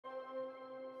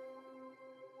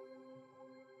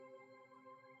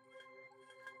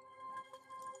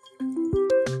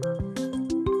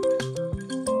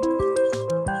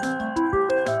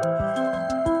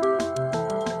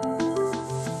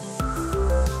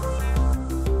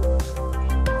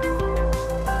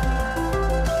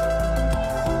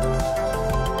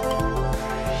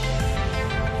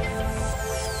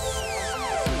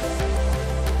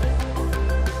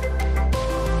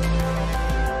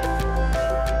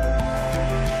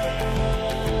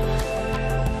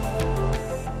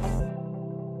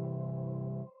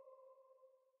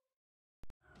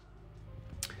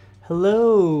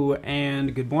Hello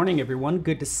and good morning, everyone.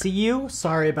 Good to see you.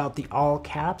 Sorry about the all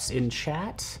caps in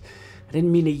chat. I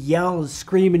didn't mean to yell and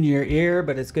scream in your ear,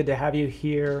 but it's good to have you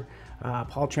here.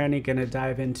 Paul Trani going to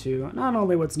dive into not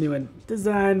only what's new in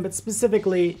design, but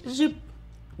specifically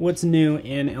what's new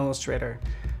in Illustrator.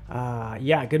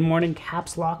 Yeah, good morning,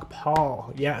 Caps Lock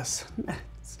Paul. Yes,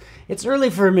 it's early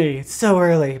for me. It's so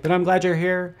early, but I'm glad you're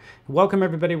here. Welcome,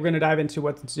 everybody. We're going to dive into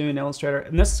what's new in Illustrator,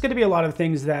 and this is going to be a lot of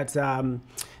things that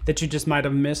that you just might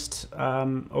have missed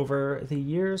over the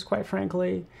years, quite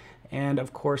frankly, and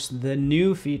of course the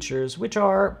new features, which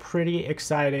are pretty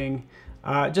exciting.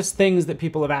 Just things that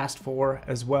people have asked for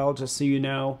as well, just so you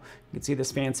know. You can see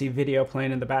this fancy video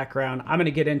playing in the background. I'm going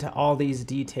to get into all these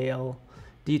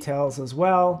details as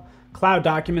well. Cloud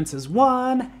documents is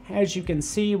one. As you can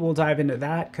see, we'll dive into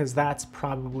that because that's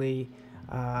probably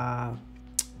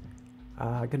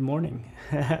good morning.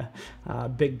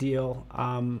 Big deal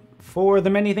for the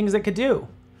many things it could do.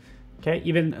 Okay,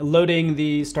 even loading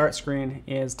the start screen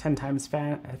is 10 times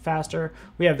faster.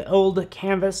 We have the old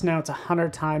canvas, now it's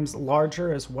 100 times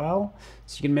larger as well.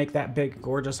 So you can make that big,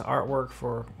 gorgeous artwork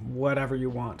for whatever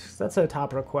you want. So that's a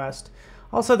top request.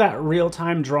 Also that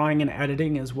real-time drawing and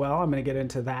editing as well. I'm gonna get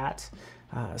into that.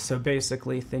 So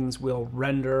basically things will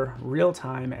render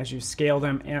real-time as you scale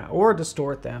them or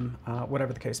distort them,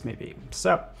 whatever the case may be.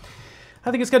 So I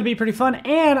think it's going to be pretty fun,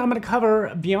 and I'm going to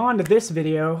cover, beyond this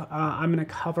video, I'm going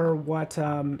to cover what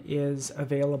is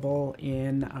available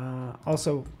in,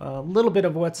 also a little bit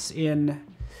of what's in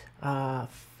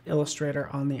Illustrator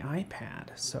on the iPad.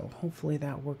 So hopefully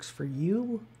that works for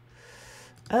you.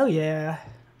 Oh yeah,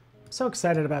 so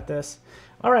excited about this.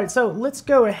 All right, so let's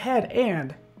go ahead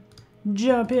and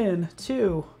jump in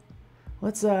to,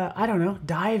 let's, I don't know,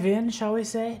 dive in, shall we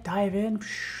say? Dive in.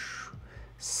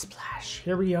 Splash,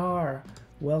 here we are.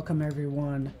 Welcome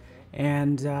everyone,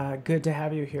 and good to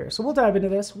have you here. So we'll dive into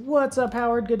this. What's up,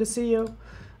 Howard? Good to see you.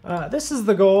 This is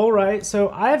the goal, right? So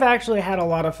I've actually had a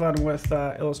lot of fun with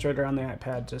Illustrator on the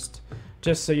iPad, just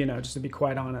so you know, just to be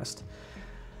quite honest.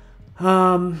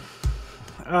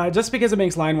 Just because it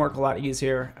makes line work a lot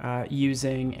easier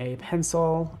using a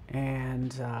pencil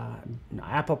and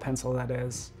Apple Pencil, that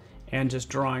is, and just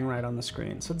drawing right on the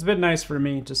screen. So it's a bit nice for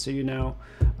me, just so you know.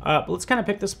 But let's kind of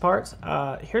pick this apart.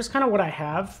 Here's kind of what I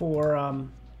have for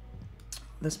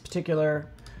this particular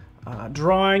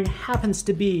drawing. Happens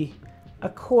to be a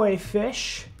koi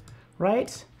fish,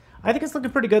 right? I think it's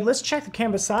looking pretty good. Let's check the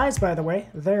canvas size, by the way.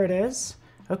 There it is.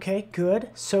 Okay, good.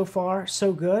 So far,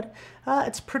 so good.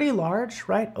 It's pretty large,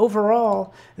 right?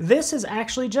 Overall, this is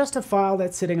actually just a file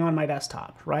that's sitting on my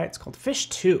desktop, right? It's called Fish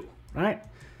 2, right?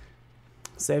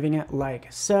 Saving it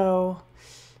like so.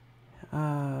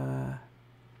 Yeah,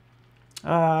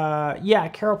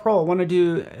 Carol Prohl, want to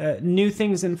do new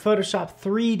things in Photoshop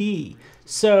 3D.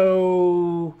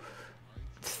 So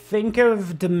think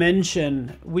of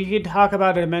dimension. We could talk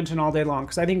about a dimension all day long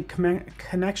because I think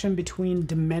connection between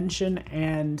dimension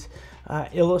and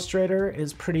Illustrator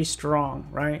is pretty strong,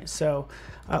 right? So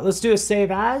let's do a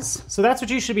save as. So that's what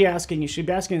you should be asking. You should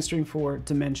be asking a string for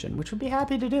dimension, which would be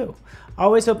happy to do.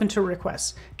 Always open to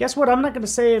requests. Guess what? I'm not going to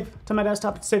save to my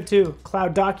desktop. Save to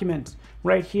cloud document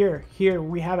right here. Here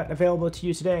we have it available to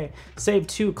you today. Save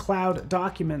to cloud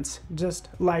documents, just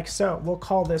like so. We'll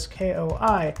call this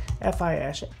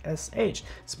KOIFISH. It's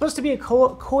supposed to be a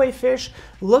koi fish.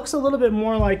 Looks a little bit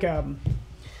more like a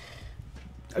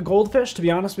goldfish, to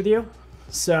be honest with you.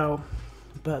 So,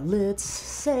 but let's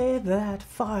save that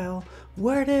file.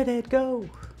 Where did it go?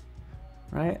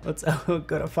 Right, let's go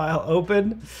to File,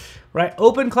 Open. Right,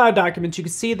 Open Cloud Documents. You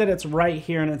can see that it's right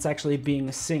here and it's actually being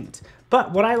synced.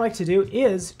 But what I like to do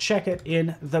is check it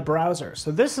in the browser.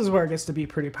 So this is where it gets to be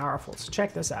pretty powerful. So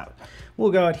check this out.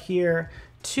 We'll go out here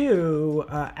to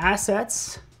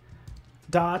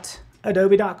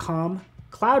assets.adobe.com,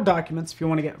 Cloud Documents, if you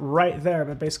want to get right there,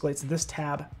 but basically it's this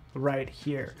tab right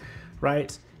here,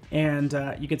 right? And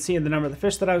you can see in the number of the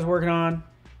fish that I was working on.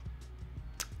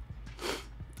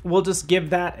 We'll just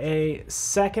give that a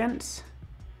second.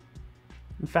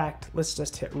 In fact, let's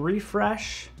just hit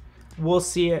refresh. We'll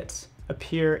see it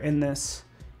appear in this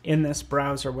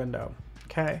browser window,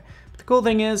 okay? But the cool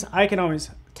thing is I can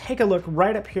always take a look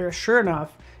right up here. Sure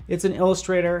enough, it's an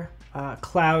Illustrator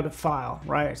cloud file,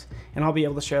 right? And I'll be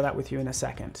able to share that with you in a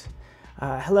second.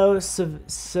 Hello,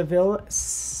 Sylvia,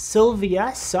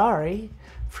 sorry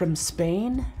from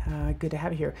Spain. Good to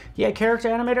have you here. Yeah, character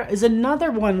animator is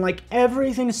another one. Like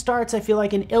everything starts, I feel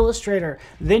like, in Illustrator.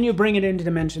 Then you bring it into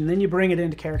Dimension. Then you bring it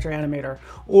into character animator.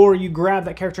 Or you grab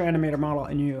that character animator model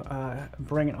and you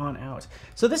bring it on out.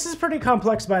 So this is pretty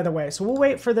complex, by the way. So we'll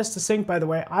wait for this to sync, by the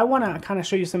way. I want to kind of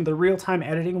show you some of the real-time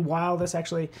editing while this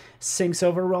actually syncs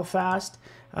over real fast.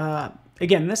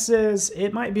 Again,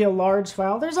 it might be a large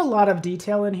file. There's a lot of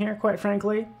detail in here, quite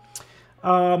frankly.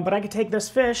 But I could take this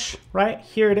fish, right?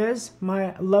 Here it is,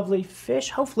 my lovely fish.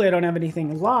 Hopefully I don't have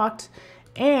anything locked.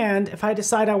 And if I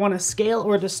decide I want to scale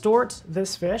or distort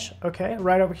this fish, okay,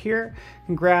 right over here, I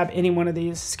can grab any one of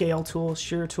these scale tool,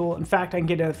 shear tool. In fact, I can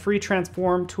get a free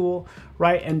transform tool,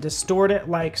 right, and distort it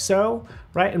like so,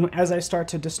 right? And as I start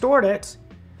to distort it,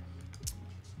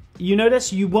 you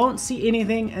notice you won't see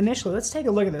anything initially. Let's take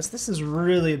a look at this. This is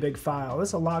really a big file.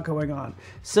 There's a lot going on.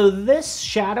 So this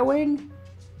shadowing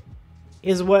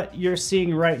is what you're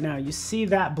seeing right now. You see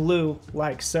that blue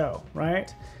like so,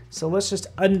 right? So let's just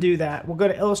undo that. We'll go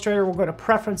to Illustrator, we'll go to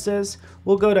Preferences,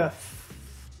 we'll go to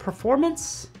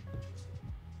Performance.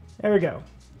 There we go.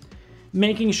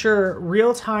 Making sure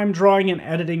real-time drawing and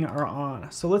editing are on.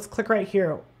 So let's click right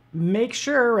here. Make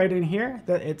sure right in here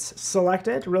that it's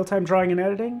selected, real-time drawing and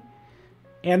editing.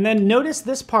 And then notice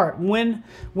this part, when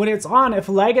it's on, if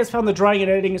lag has found the drawing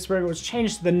and editing experience, was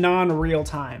changed to the non-real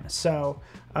time. So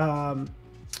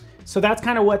that's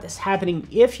kind of what's happening.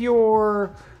 If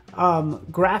your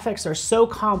graphics are so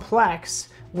complex,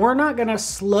 we're not gonna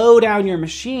slow down your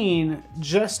machine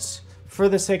just for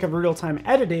the sake of real-time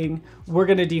editing. We're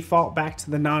gonna default back to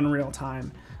the non-real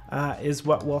time is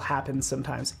what will happen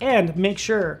sometimes. And make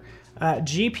sure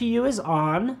GPU is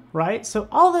on, right? So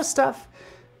all this stuff,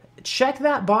 check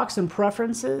that box in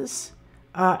Preferences,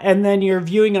 and then your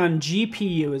viewing on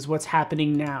GPU is what's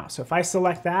happening now. So if I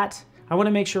select that, I want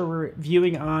to make sure we're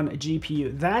viewing on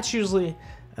GPU. That's usually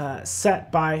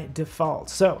set by default.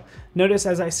 So notice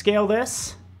as I scale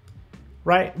this,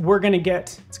 right,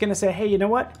 it's gonna say, hey, you know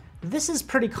what? This is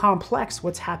pretty complex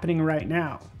what's happening right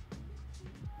now.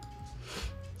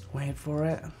 Wait for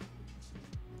it.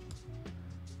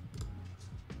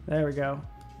 There we go.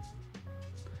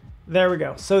 There we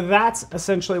go. So that's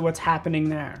essentially what's happening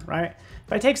there, right?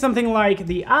 If I take something like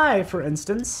the eye, for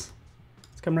instance,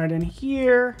 let's come right in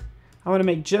here. I want to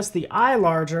make just the eye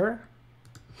larger.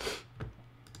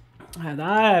 And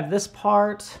I have this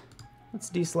part. Let's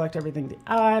deselect everything. The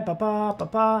eye,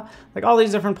 like all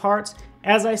these different parts.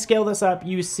 As I scale this up,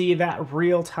 you see that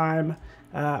real-time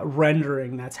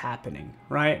rendering that's happening,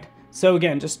 right? So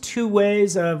again, just two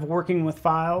ways of working with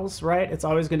files, right? It's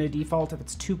always going to default if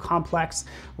it's too complex,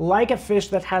 like a fish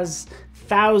that has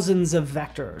thousands of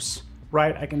vectors,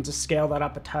 right? I can just scale that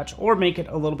up a touch or make it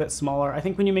a little bit smaller. I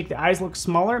think when you make the eyes look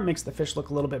smaller, it makes the fish look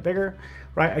a little bit bigger,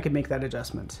 right? I could make that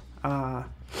adjustment.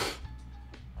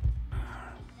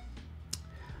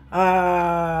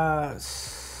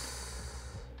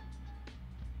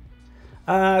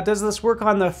 Does this work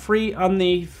on the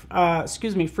freeform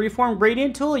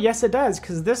gradient tool? Yes, it does,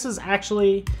 because this is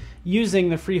actually using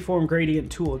the freeform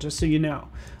gradient tool, just so you know,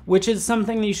 which is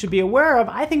something that you should be aware of.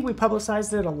 I think we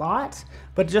publicized it a lot,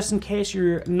 but just in case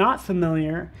you're not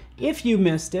familiar, if you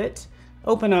missed it,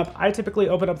 I typically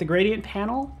open up the gradient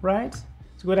panel, right?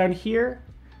 So go down here.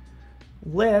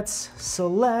 Let's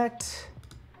select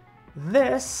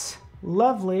this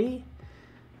lovely,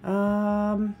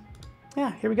 yeah,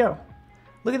 here we go.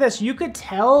 Look at this. You could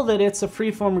tell that it's a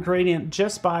freeform gradient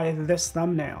just by this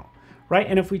thumbnail, right?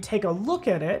 And if we take a look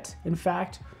at it, in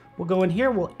fact, we'll go in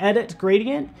here, we'll edit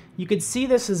gradient. You could see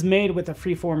this is made with a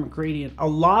freeform gradient. A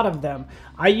lot of them.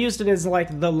 I used it as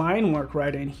like the line work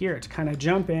right in here to kind of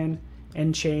jump in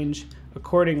and change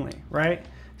accordingly, right?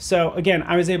 So again,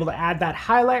 I was able to add that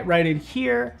highlight right in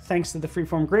here thanks to the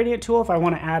freeform gradient tool. If I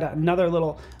want to add another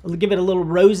give it a little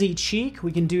rosy cheek,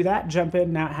 we can do that. Jump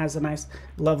in, now it has a nice,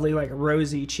 lovely like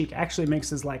rosy cheek. Actually makes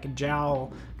his like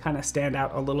jowl kind of stand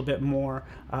out a little bit more.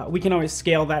 We can always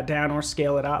scale that down or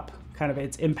scale it up, kind of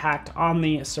its impact on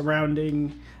the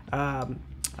surrounding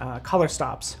color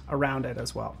stops around it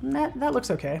as well. And that looks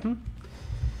okay.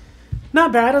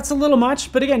 Not bad, it's a little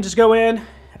much, but again, just go in.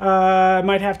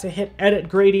 Might have to hit edit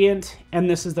gradient, and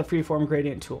this is the freeform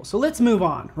gradient tool. So let's move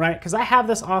on, right? Because I have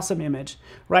this awesome image,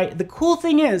 right? The cool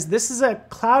thing is this is a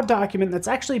cloud document that's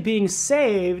actually being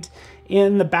saved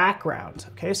in the background.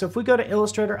 Okay, so if we go to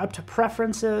Illustrator up to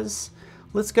Preferences,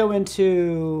 let's go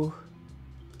into,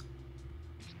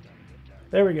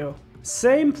 there we go.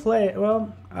 Same play,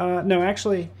 well, no,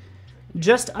 actually,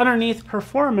 just underneath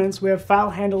Performance, we have File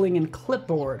Handling and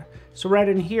Clipboard. So right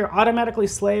in here, automatically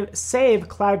save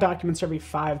cloud documents every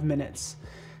 5 minutes.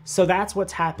 So that's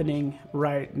what's happening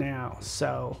right now.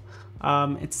 So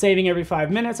it's saving every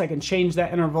 5 minutes. I can change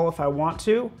that interval if I want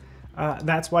to.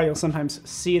 That's why you'll sometimes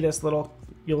see this little,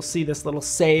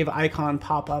 save icon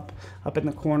pop up in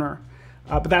the corner.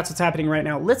 But that's what's happening right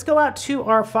now. Let's go out to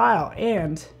our file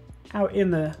and out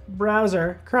in the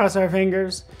browser, cross our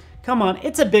fingers. Come on,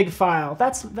 it's a big file.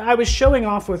 I was showing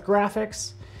off with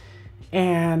graphics,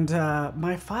 and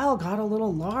my file got a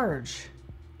little large.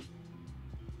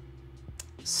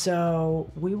 So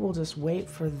we will just wait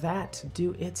for that to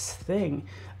do its thing.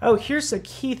 Oh, here's a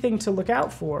key thing to look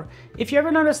out for. If you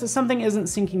ever notice that something isn't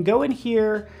syncing, go in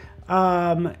here,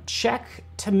 check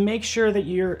to make sure that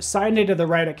you're signed into the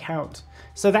right account.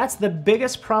 So that's the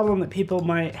biggest problem that people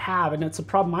might have, and it's a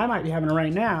problem I might be having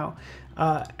right now.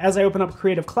 As I open up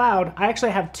Creative Cloud, I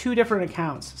actually have 2 different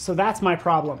accounts, so that's my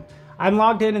problem. I'm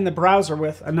logged in the browser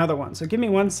with another one, so give me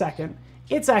 1 second.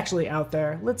 It's actually out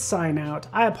there. Let's sign out.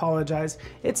 I apologize.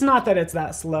 It's not that it's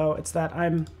that slow, it's that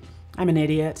I'm an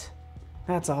idiot.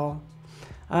 That's all.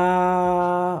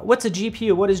 What's a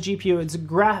GPU? What is GPU? It's a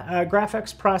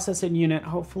graphics processing unit.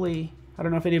 Hopefully, I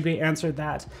don't know if anybody answered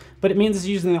that, but it means it's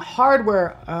using the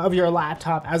hardware of your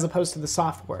laptop as opposed to the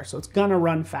software, so it's gonna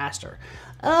run faster.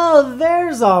 Oh,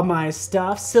 there's all my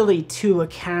stuff. Silly 2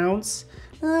 accounts.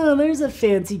 Oh, there's a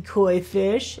fancy koi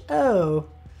fish. Oh,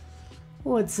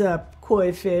 what's up,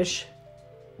 koi fish?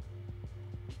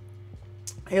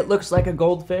 It looks like a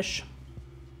goldfish.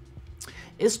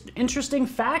 Interesting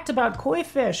fact about koi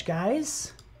fish,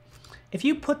 guys. If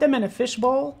you put them in a fish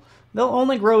bowl, they'll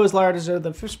only grow as large as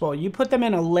the fish bowl. You put them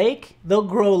in a lake, they'll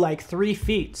grow like 3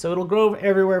 feet. So it'll grow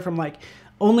everywhere from like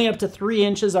only up to 3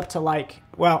 inches up to like,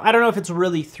 well, I don't know if it's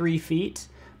really 3 feet,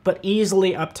 but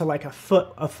easily up to like a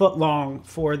foot long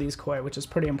for these koi, which is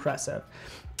pretty impressive.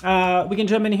 We can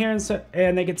jump in here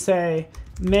and they could say,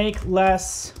 make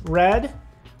less red,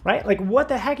 right? Like, what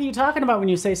the heck are you talking about when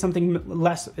you say something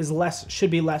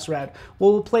should be less red?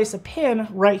 Well, we'll place a pin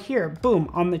right here, boom,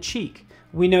 on the cheek.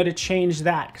 We know to change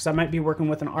that because I might be working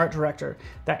with an art director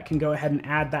that can go ahead and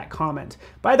add that comment.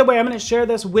 By the way, I'm going to share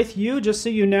this with you just so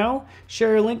you know.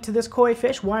 Share a link to this koi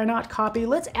fish. Why not copy?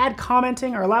 Let's add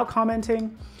commenting or allow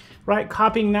commenting, right?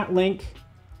 Copying that link.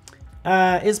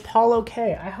 Is Paul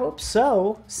okay? I hope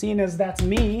so, seeing as that's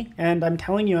me and I'm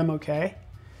telling you I'm okay.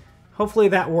 Hopefully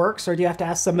that works, or do you have to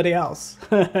ask somebody else?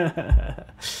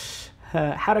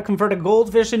 How to convert a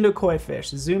goldfish into a koi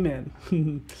fish. Zoom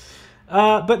in.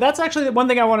 But that's actually the one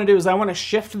thing I want to do is I want to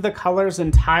shift the colors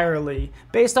entirely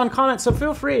based on comments. So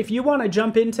feel free, if you want to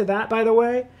jump into that, by the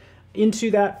way,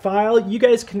 into that file, you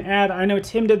guys can add, I know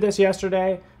Tim did this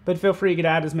yesterday, but feel free, you could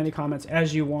add as many comments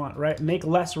as you want, right? Make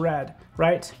less red,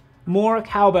 right? More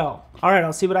cowbell. All right,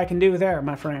 I'll see what I can do there,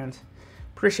 my friend.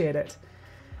 Appreciate it.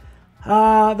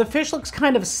 The fish looks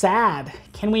kind of sad.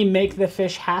 Can we make the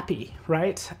fish happy,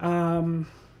 right?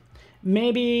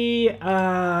 Maybe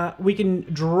we can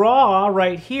draw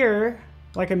right here,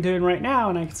 like I'm doing right now,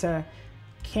 and I can say,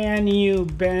 can you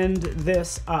bend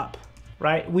this up,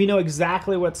 right? We know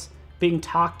exactly what's being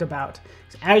talked about.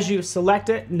 As you select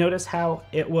it, notice how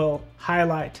it will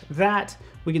highlight that.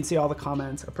 We can see all the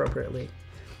comments appropriately.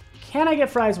 Can I get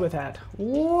fries with that?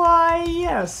 Why,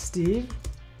 yes, Steve.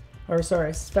 Or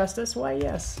sorry, Festus, why,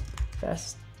 yes.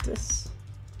 Festus.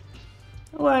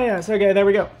 Why, yes, okay, there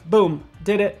we go. Boom,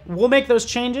 did it. We'll make those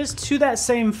changes to that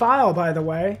same file, by the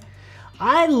way.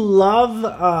 I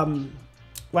love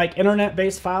like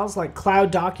internet-based files, like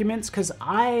cloud documents, because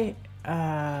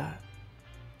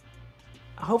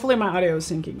hopefully my audio is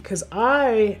syncing, because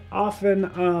I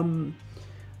often,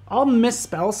 I'll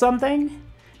misspell something,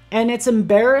 and it's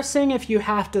embarrassing if you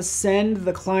have to send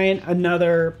the client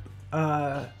another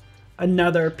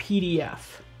PDF.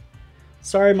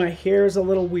 Sorry, my hair is a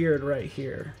little weird right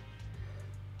here.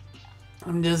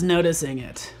 I'm just noticing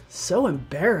it. So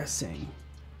embarrassing.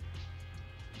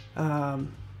 Do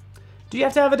you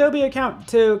have to have Adobe account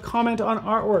to comment on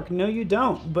artwork? No, you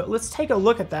don't. But let's take a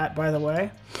look at that, by the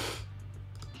way.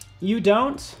 You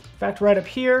don't. In fact, right up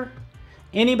here,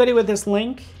 anybody with this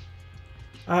link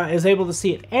is able to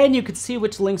see it. And you can see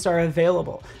which links are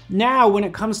available. Now, when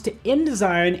it comes to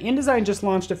InDesign, InDesign just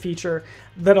launched a feature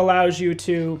that allows you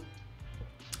to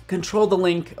control the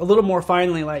link a little more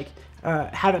finely, like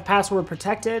have it password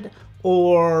protected,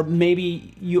 or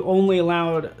maybe you only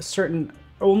allow certain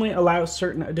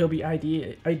Adobe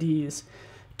IDs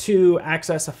to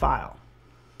access a file.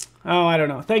 Oh, I don't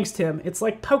know. Thanks, Tim. It's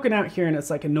like poking out here and it's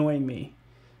like annoying me.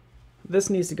 This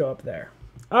needs to go up there.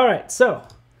 All right, so.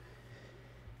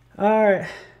 All right,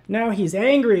 now he's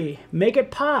angry. Make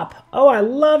it pop. Oh, I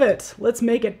love it. Let's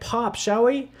make it pop, shall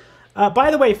we?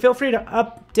 By the way, feel free to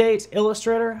update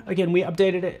Illustrator. Again, we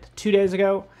updated it 2 days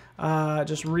ago.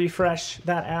 Just refresh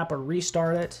that app or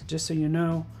restart it, just so you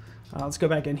know. Let's go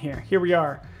back in here. Here we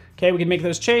are. Okay, we can make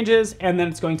those changes, and then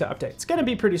it's going to update. It's going to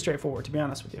be pretty straightforward, to be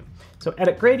honest with you. So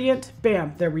edit gradient,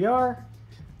 bam, there we are.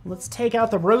 Let's take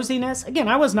out the rosiness. Again,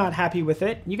 I was not happy with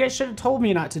it. You guys should have told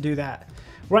me not to do that.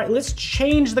 Right, let's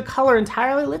change the color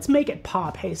entirely. Let's make it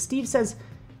pop. Hey, Steve says,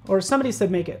 or somebody said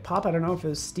make it pop. I don't know if it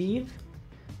was Steve,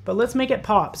 but let's make it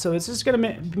pop. So it's just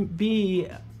gonna be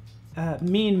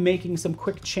mean making some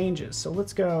quick changes. So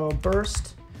let's go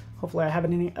burst. Hopefully I have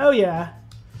it in here. Oh yeah.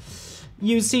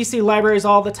 Use CC libraries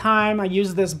all the time. I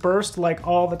use this burst like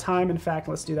all the time. In fact,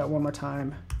 let's do that one more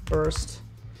time. Burst.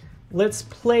 Let's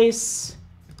place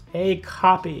a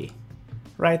copy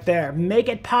right there. Make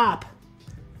it pop.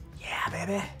 Yeah,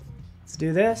 baby. Let's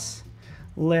do this.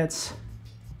 Let's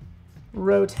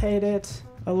rotate it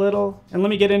a little. And let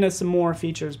me get into some more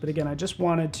features. But again, I just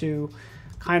wanted to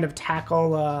kind of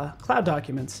tackle cloud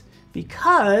documents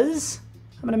because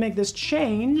I'm going to make this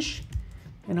change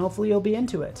and hopefully you'll be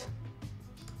into it.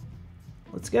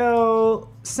 Let's go.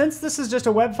 Since this is just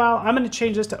a web file, I'm going to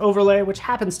change this to overlay, which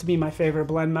happens to be my favorite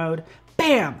blend mode.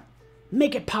 Bam!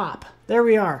 Make it pop. There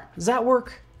we are. Does that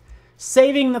work?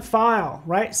 Saving the file,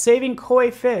 right? Saving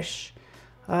koi fish.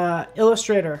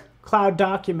 Illustrator, cloud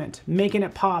document, making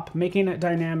it pop, making it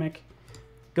dynamic.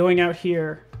 Going out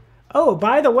here. Oh,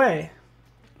 by the way,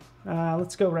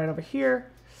 let's go right over here.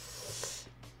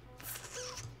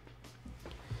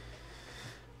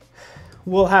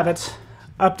 We'll have it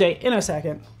update in a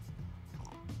second.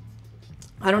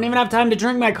 I don't even have time to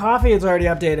drink my coffee. It's already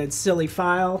updated. Silly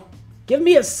file. Give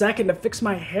me a second to fix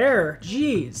my hair.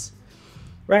 Jeez.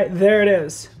 Right, there it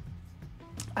is.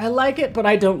 I like it, but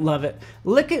I don't love it.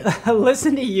 Look at,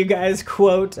 listen to you guys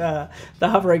quote the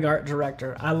hovering art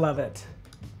director. I love it.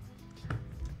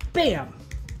 Bam.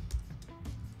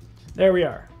 There we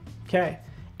are. Okay.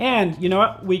 And you know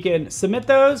what? We can submit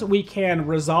those. We can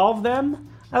resolve them.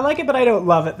 I like it, but I don't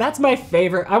love it. That's my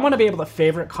favorite. I want to be able to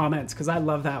favorite comments because I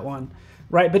love that one.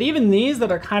 Right, but even these that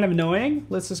are kind of annoying,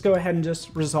 let's just go ahead and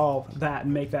just resolve that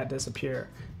and make that disappear.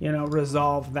 You know,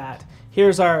 resolve that.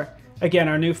 Here's our, again,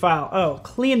 our new file. Oh,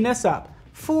 clean this up.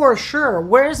 For sure.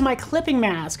 Where's my clipping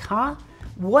mask, huh?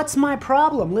 What's my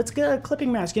problem? Let's get a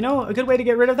clipping mask. You know, a good way to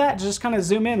get rid of that, just kind of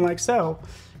zoom in like so.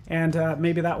 And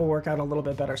maybe that will work out a little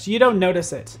bit better. So you don't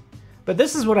notice it. But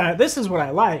this is what I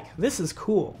like. This is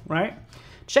cool, right?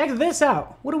 Check this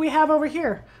out. What do we have over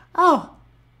here? Oh,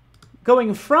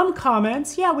 going from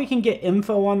comments, yeah, we can get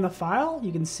info on the file.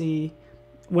 You can see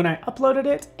when I uploaded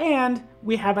it, and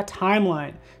we have a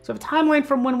timeline. So a timeline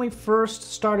from when we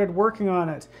first started working on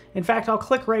it. In fact, I'll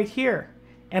click right here,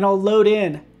 and I'll load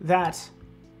in that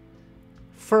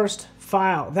first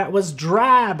file that was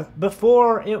drab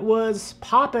before it was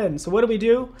poppin'. So what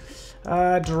do?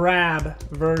 Drab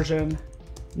version,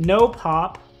 no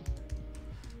pop,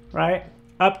 right?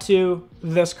 Up to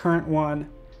this current one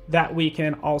that we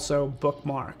can also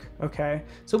bookmark, okay?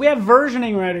 So we have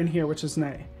versioning right in here, which is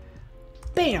nice.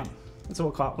 Bam, that's what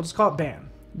we'll call it. We'll just call it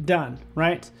bam, done,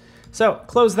 right? So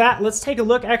close that. Let's take a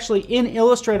look actually in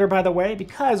Illustrator, by the way,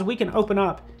 because we can open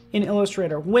up in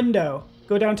Illustrator, window,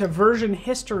 go down to version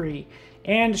history,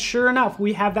 and sure enough,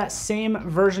 we have that same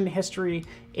version history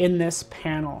in this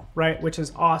panel, right? Which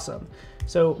is awesome.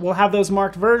 So we'll have those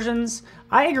marked versions.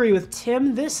 I agree with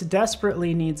Tim, this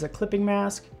desperately needs a clipping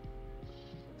mask.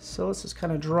 So let's just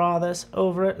kind of draw this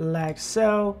over it like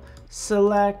so.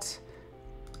 Select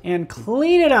and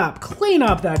clean it up. Clean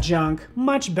up that junk.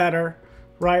 Much better,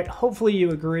 right? Hopefully you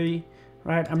agree,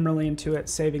 right? I'm really into it.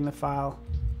 Saving the file.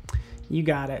 You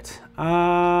got it.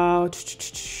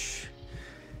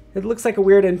 It looks like a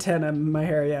weird antenna in my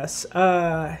hair, yes.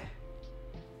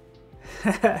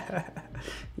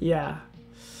 Yeah.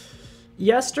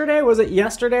 Yesterday, was it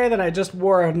yesterday that I just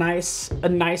wore a nice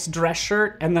dress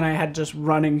shirt and then I had just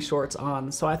running shorts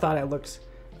on, so I thought I looked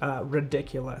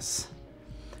ridiculous.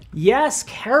 Yes,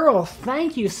 Carol,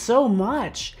 thank you so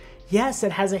much. Yes,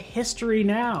 it has a history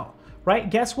now, right?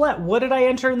 Guess what? What did I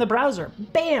enter in the browser?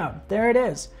 Bam, there it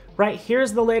is. Right,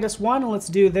 here's the latest one. Let's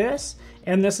do this.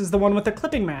 And this is the one with the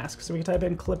clipping mask. So we can type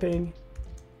in clipping,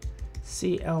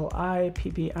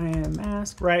 CLIPPIN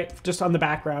mask, right? Just on the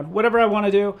background. Whatever I want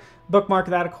to do, bookmark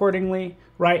that accordingly,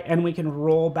 right? And we can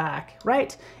roll back,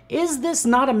 right? Is this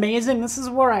not amazing? This is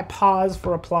where I pause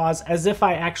for applause as if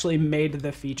I actually made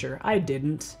the feature. I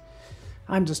didn't.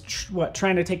 I'm just,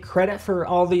 trying to take credit for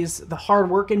all the hard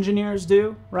work engineers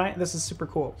do, right? This is super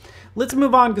cool. Let's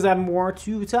move on because I have more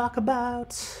to talk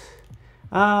about.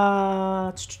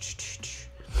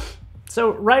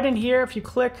 So right in here, if you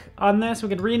click on this, we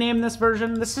could rename this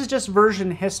version. This is just version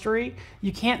history.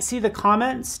 You can't see the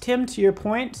comments, Tim, to your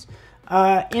point.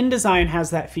 InDesign has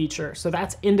that feature. So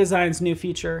that's InDesign's new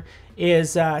feature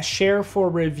is share for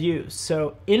reviews.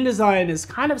 So InDesign is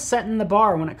kind of setting the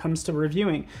bar when it comes to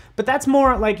reviewing. But that's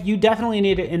more like you definitely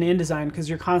need it in InDesign because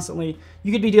you're constantly,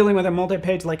 you could be dealing with a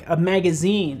multi-page like a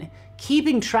magazine.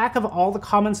 Keeping track of all the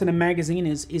comments in a magazine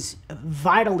is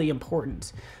vitally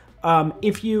important.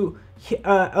 If you,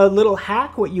 a little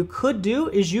hack, what you could do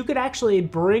is you could actually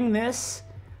bring this,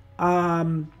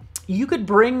 you could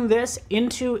bring this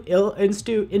into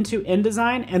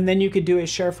InDesign, and then you could do a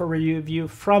share for review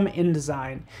from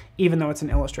InDesign, even though it's an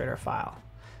Illustrator file.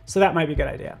 So that might be a good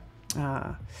idea.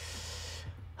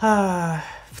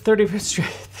 30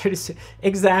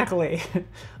 exactly.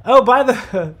 Oh, by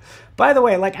the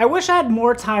way, like I wish I had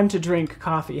more time to drink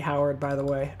coffee, Howard, by the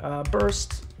way.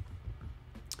 Burst.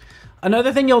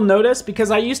 Another thing you'll notice, because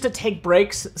I used to take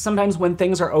breaks sometimes when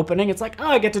things are opening, it's like, oh,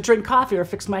 I get to drink coffee or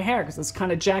fix my hair because it's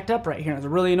kind of jacked up right here. It's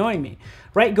really annoying me,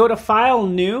 right? Go to File,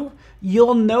 New.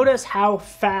 You'll notice how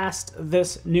fast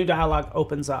this new dialog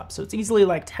opens up. So it's easily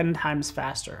like 10 times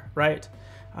faster, right?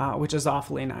 Which is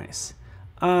awfully nice.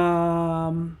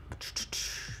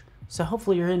 So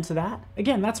hopefully you're into that.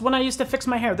 Again, that's when I used to fix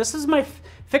my hair. This is my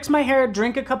fix my hair,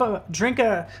 take a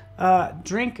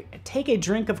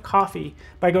drink of coffee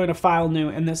by going to File, New,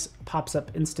 and this pops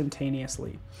up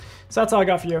instantaneously. So that's all I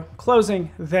got for you.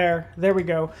 Closing there we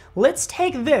go. Let's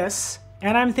take this,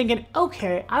 and I'm thinking,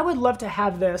 okay, I would love to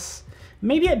have this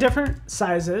maybe at different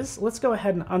sizes. Let's go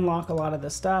ahead and unlock a lot of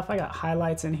this stuff. I got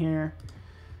highlights in here.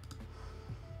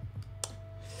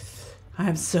 I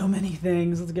have so many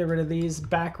things. Let's get rid of these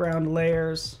background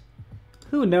layers.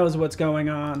 Who knows what's going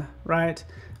on, right?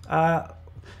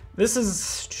 This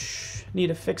is, need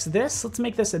to fix this. Let's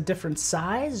make this a different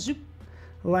size, zoop,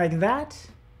 like that.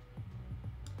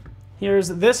 Here's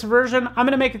this version. I'm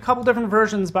gonna make a couple different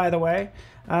versions, by the way.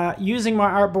 Using my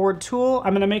artboard tool,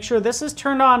 I'm gonna make sure this is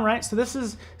turned on, right? So this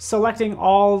is selecting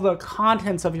all the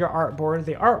contents of your artboard,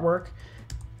 the artwork,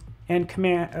 and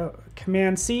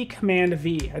Command C, Command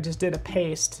V. I just did a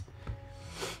paste.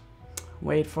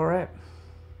 Wait for it.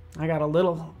 I got a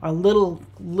little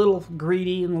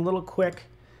greedy and a little quick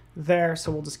there, so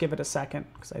we'll just give it a second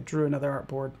because I drew another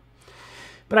artboard.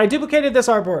 But I duplicated this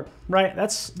artboard, right?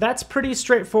 That's pretty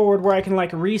straightforward where I can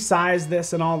like resize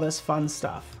this and all this fun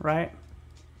stuff, right?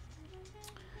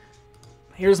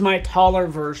 Here's my taller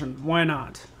version. Why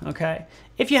not? Okay.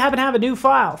 If you happen to have a new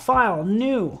file,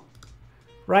 new,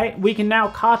 right? We can now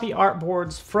copy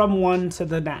artboards from one to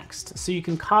the next. So you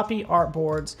can copy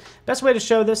artboards. Best way to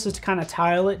show this is to kind of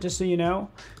tile it, just so you know.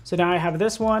 So now I have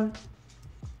this one,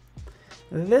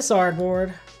 this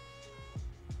artboard,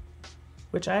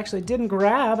 which I actually didn't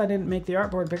grab. I didn't make the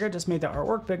artboard bigger, just made the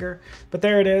artwork bigger. But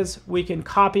there it is. We can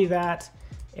copy that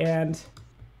and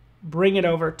bring it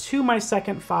over to my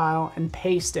second file and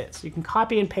paste it. So you can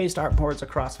copy and paste artboards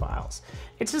across files.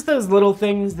 It's just those little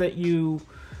things that you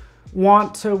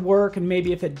want to work, and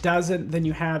maybe if it doesn't, then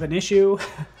you have an issue,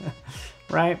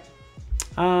 right?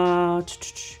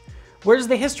 Where's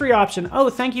the history option? Oh,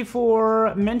 thank you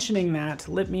for mentioning that.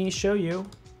 Let me show you.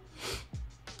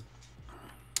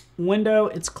 Window,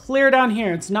 it's clear down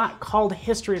here. It's not called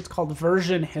history, it's called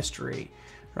version history,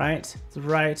 right? It's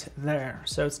right there.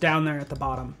 So it's down there at the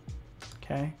bottom,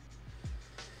 okay?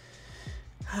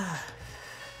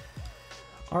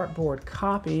 Artboard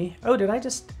copy. Oh, did I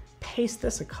just paste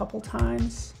this a couple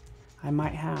times? I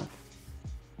might have.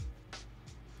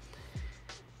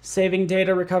 Saving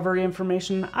data recovery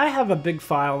information. I have a big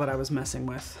file that I was messing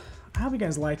with. I hope you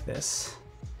guys like this.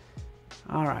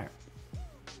 All right.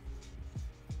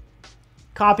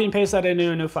 Copy and paste that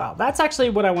into a new file. That's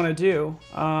actually what I want to do.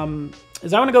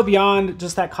 Is I want to go beyond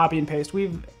just that copy and paste.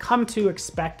 We've come to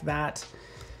expect that.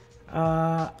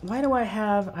 Why do I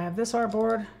have this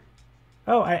artboard?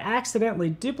 Oh, I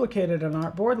accidentally duplicated an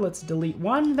artboard. Let's delete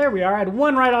one. There we are. I had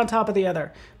one right on top of the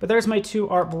other. But there's my two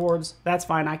artboards. That's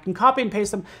fine. I can copy and paste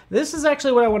them. This is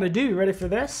actually what I want to do. You ready for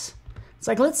this? It's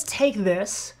like, let's take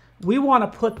this. We want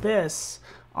to put this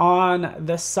on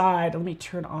the side. Let me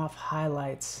turn off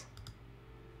highlights.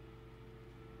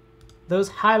 Those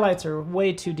highlights are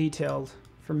way too detailed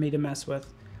for me to mess with.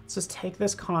 Let's just take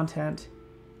this content,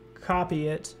 copy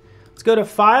it. Let's go to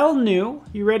File, New.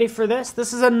 You ready for this?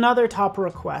 This is another top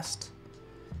request.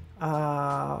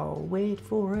 Wait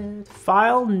for it.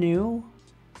 File, New.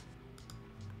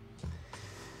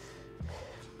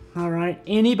 All right.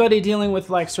 Anybody dealing with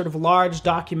like sort of large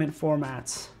document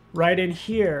formats, right in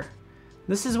here.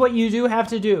 This is what you do have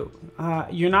to do.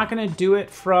 You're not going to do it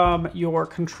from your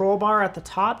control bar at the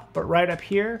top, but right up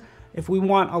here, if we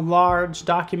want a large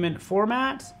document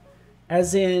format,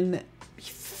 as in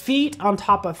feet on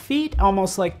top of feet,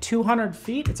 almost like 200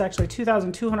 feet, it's actually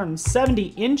 2,270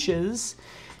 inches,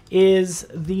 is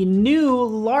the new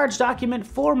large document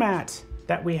format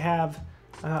that we have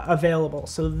available.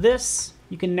 So this,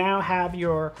 you can now have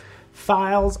your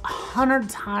files 100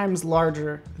 times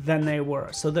larger than they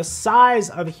were. So the size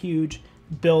of a huge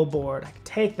billboard. I can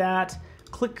take that,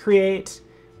 click create,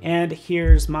 and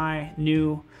here's my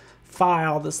new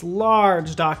file, this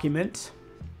large document.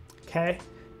 Okay,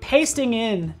 pasting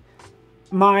in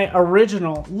my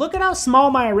original. Look at how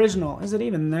small my original. Is it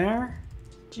even there?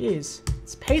 Jeez,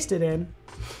 let's paste it in.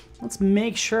 Let's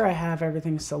make sure I have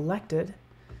everything selected,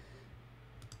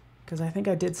 because I think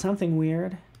I did something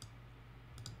weird.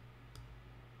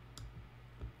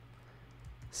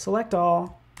 Select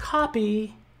all,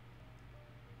 copy.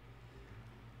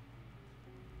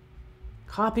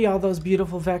 Copy all those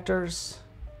beautiful vectors.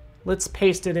 Let's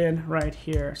paste it in right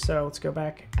here. So let's go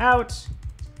back out.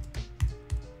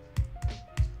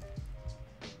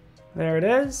 There it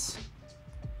is.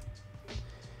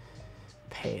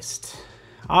 Paste.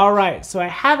 All right, so I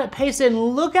have it pasted in.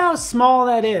 Look how small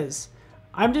that is.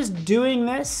 I'm just doing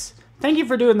this. Thank you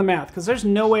for doing the math, because there's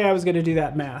no way I was gonna do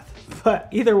that math. But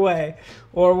either way,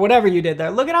 or whatever you did there,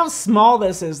 look at how small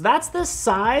this is. That's the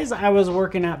size I was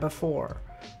working at before,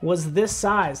 was this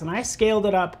size. And I scaled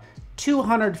it up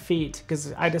 200 feet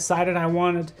because I decided I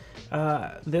wanted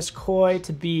this koi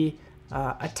to be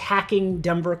attacking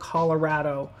Denver,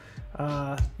 Colorado,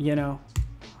 you know,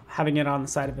 having it on the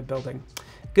side of a building.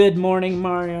 Good morning,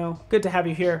 Mario. Good to have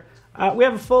you here. We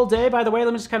have a full day, by the way.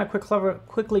 Let me just kind of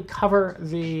quickly cover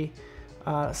the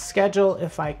schedule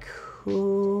if I could.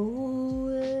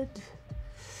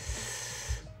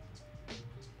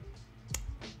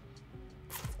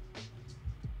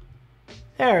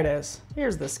 There it is.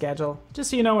 Here's the schedule,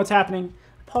 just so you know what's happening.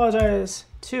 Apologize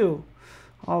to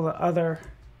all the other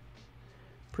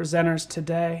presenters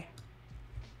today.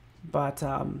 But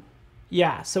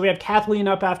yeah, so we have Kathleen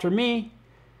up after me.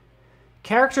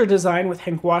 Character design with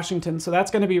Hank Washington, so that's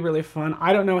going to be really fun.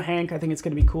 I don't know Hank. I think it's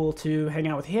going to be cool to hang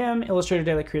out with him. Illustrator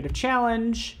Daily Creative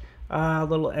Challenge. A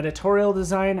little editorial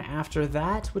design after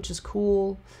that, which is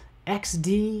cool.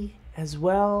 XD as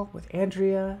well with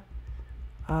Andrea.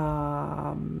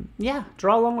 Yeah,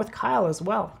 draw along with Kyle as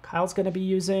well. Kyle's going to be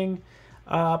using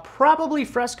probably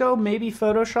Fresco, maybe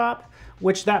Photoshop,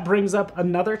 which that brings up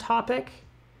another topic,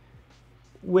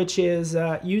 which is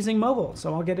using mobile.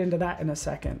 So I'll get into that in a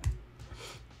second.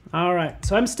 All right,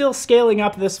 so I'm still scaling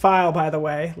up this file, by the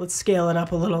way. Let's scale it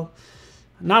up a little,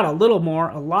 not a little more,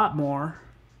 a lot more.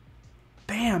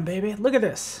 Bam, baby, look at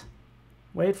this.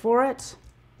 Wait for it.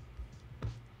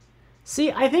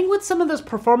 See, I think with some of this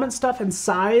performance stuff and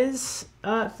size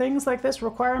things like this,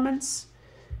 requirements,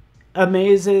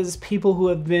 amazes people who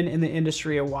have been in the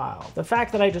industry a while. The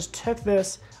fact that I just took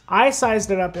this, I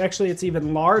sized it up, actually it's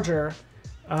even larger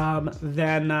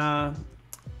than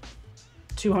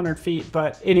 200 feet,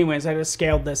 but anyways, I just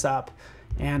scaled this up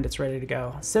and it's ready to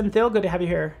go. Cynthil, good to have you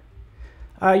here.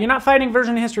 You're not finding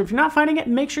version history. If you're not finding it,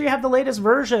 make sure you have the latest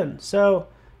version. So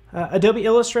Adobe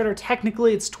Illustrator,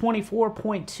 technically it's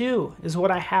 24.2 is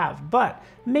what I have, but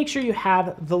make sure you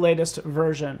have the latest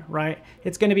version, right?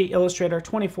 It's going to be Illustrator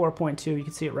 24.2. You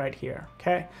can see it right here,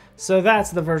 okay? So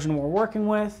that's the version we're working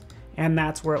with, and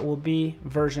that's where it will be,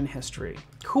 version history.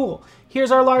 Cool.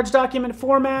 Here's our large document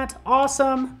format.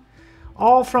 Awesome.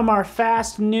 All from our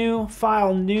fast new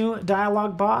file, new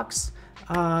dialog box.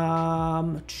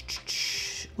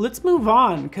 Let's move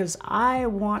on, because I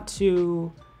want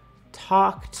to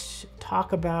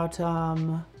talk about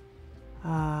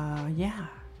yeah,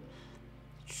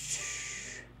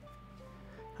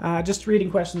 just reading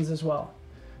questions as well.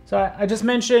 So I just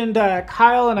mentioned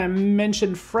Kyle and I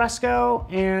mentioned Fresco,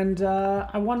 and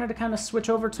I wanted to kind of switch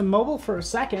over to mobile for a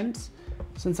second,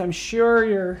 since I'm sure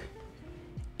you're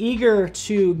eager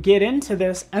to get into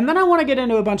this. And then I want to get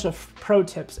into a bunch of pro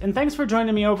tips. And thanks for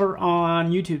joining me over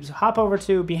on YouTube. So hop over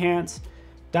to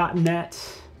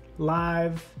behance.net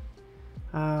live.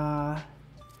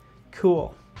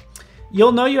 Cool.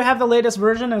 You'll know you have the latest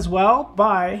version as well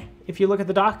by, if you look at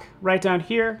the dock right down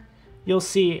here, you'll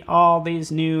see all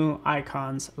these new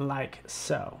icons like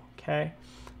so, okay?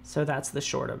 So that's the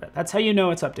short of it. That's how you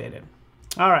know it's updated.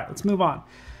 All right, let's move on.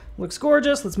 Looks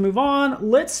gorgeous. Let's move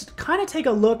on. Let's kind of take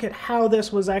a look at how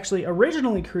this was actually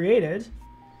originally created,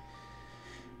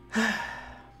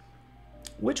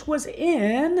 which was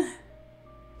in,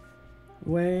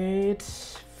 wait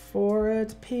for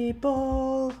it,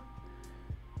 people.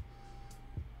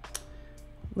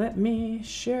 Let me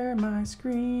share my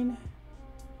screen.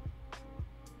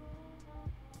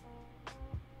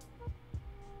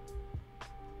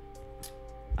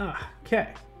 Okay.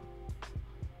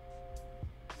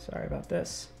 Sorry about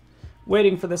this.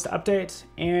 Waiting for this to update,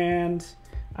 and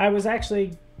I was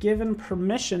actually given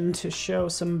permission to show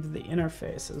some of the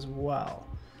interface as well.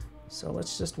 So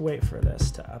let's just wait for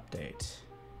this to update.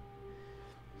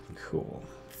 Cool.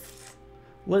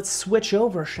 Let's switch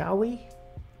over, shall we?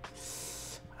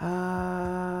 There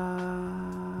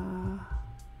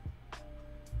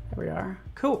we are.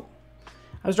 Cool.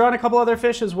 I was drawing a couple other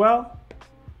fish as well,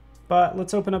 but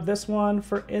let's open up this one,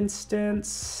 for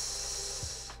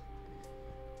instance.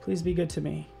 Please be good to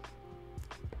me.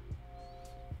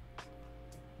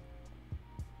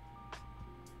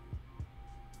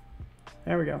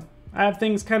 There we go. I have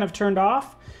things kind of turned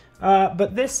off,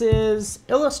 but this is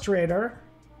Illustrator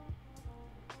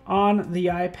on the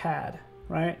iPad,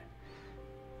 right?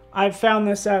 I've found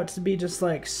this out to be just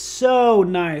like so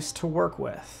nice to work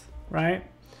with, right?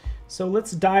 So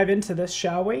let's dive into this,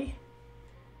 shall we?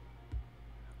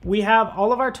 We have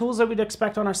all of our tools that we'd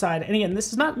expect on our side. And again,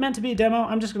 this is not meant to be a demo.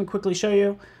 I'm just going to quickly show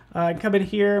you. Come in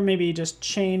here, maybe just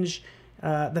change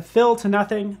the fill to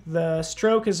nothing. The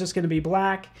stroke is just going to be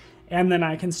black. And then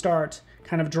I can start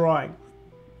kind of drawing.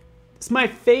 It's my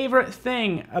favorite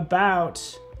thing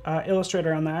about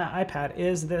Illustrator on the iPad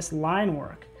is this line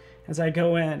work. As I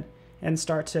go in and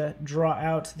start to draw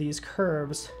out these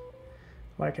curves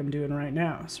like I'm doing right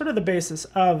now. Sort of the basis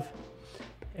of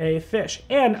a fish.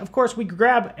 And of course we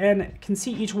grab and can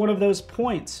see each one of those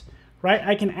points, right?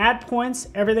 I can add points,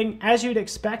 everything as you'd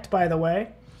expect, by the way,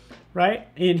 right?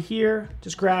 In here,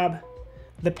 just grab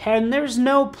the pen. There's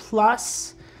no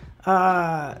plus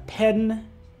pen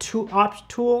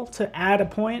tool to add a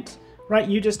point, right?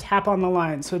 You just tap on the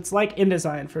line. So it's like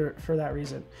InDesign for that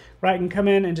reason, right? I can come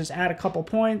in and just add a couple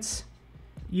points,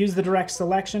 use the direct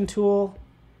selection tool,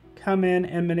 come in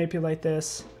and manipulate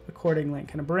this accordingly.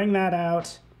 Kind of bring that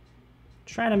out,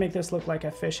 trying to make this look like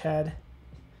a fish head,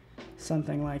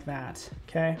 something like that,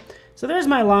 okay? So there's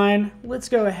my line. Let's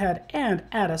go ahead and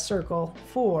add a circle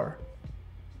for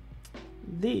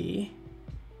the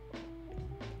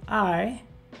eye.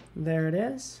 There it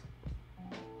is,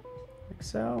 like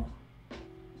so.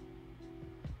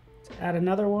 Let's add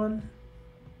another one.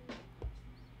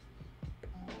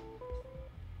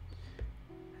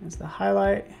 There's the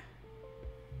highlight,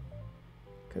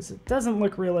 because it doesn't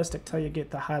look realistic till you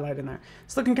get the highlight in there.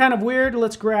 It's looking kind of weird.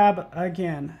 Let's grab,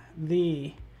 again,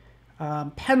 the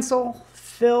pencil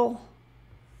fill.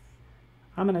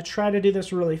 I'm going to try to do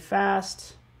this really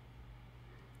fast,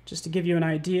 just to give you an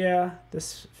idea.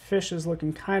 This fish is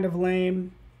looking kind of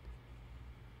lame,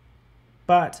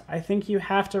 but I think you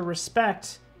have to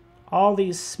respect all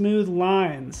these smooth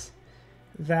lines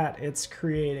that it's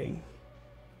creating.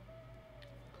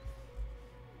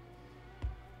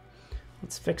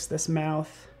 Let's fix this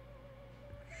mouth.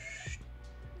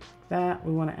 That,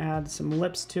 we want to add some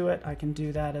lips to it. I can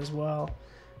do that as well.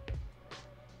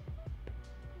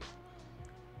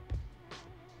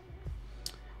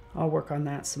 I'll work on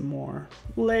that some more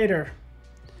later.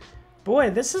 Boy,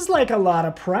 this is like a lot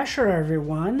of pressure,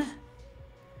 everyone.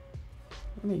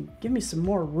 Give me some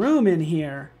more room in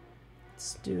here.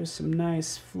 Let's do some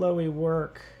nice flowy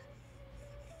work.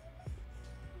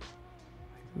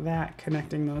 That,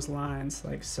 connecting those lines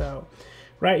like so,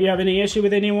 right? You have any issue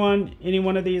with any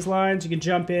one of these lines, you can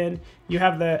jump in. You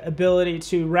have the ability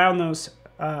to round those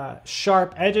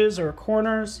sharp edges or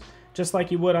corners just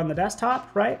like you would on the desktop,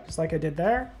 right? Just like I did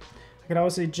there. I could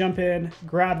also jump in,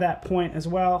 grab that point as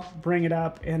well, bring it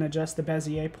up and adjust the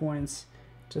Bezier points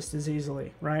just as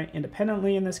easily, right?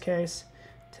 Independently in this case,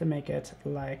 to make it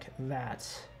like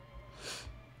that.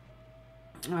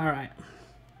 All right.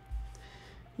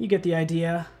 You get the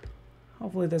idea.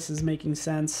 Hopefully this is making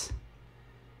sense.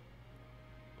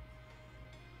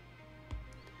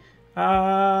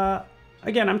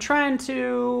 Again, I'm trying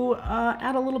to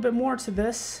add a little bit more to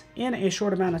this in a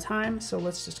short amount of time. So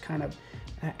let's just kind of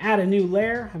add a new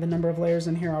layer. I have a number of layers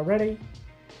in here already.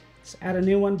 Let's add a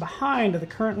new one behind the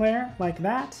current layer like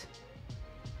that.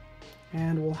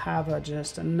 And we'll have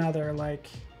just another like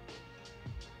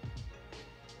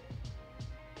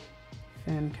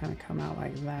fin kind of come out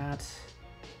like that.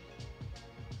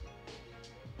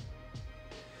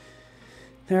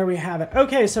 There we have it.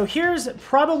 Okay, so here's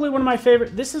probably one of my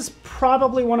favorite, this is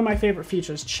probably one of my favorite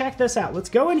features. Check this out. Let's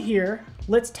go in here.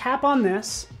 Let's tap on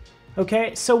this.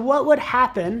 Okay, so what would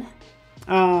happen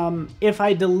if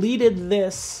I deleted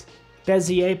this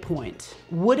Bezier point?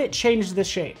 Would it change the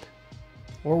shape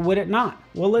or would it not?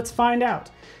 Well, let's find out,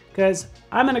 because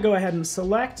I'm going to go ahead and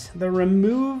select the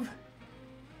remove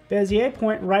Bezier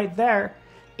point right there.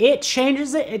 It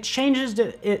changes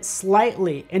it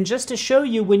slightly. And just to show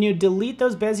you, when you delete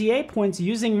those Bezier points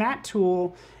using that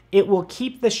tool, it will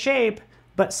keep the shape,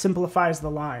 but simplifies the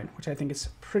line, which I think is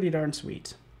pretty darn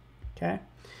sweet. Okay,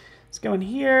 let's go in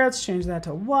here, let's change that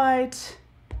to white,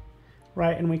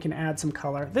 right? And we can add some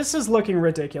color. This is looking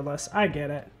ridiculous, I get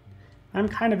it. I'm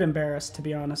kind of embarrassed, to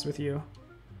be honest with you.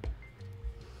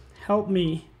 Help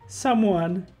me,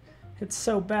 someone. It's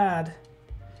so bad.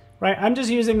 Right, I'm just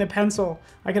using the pencil.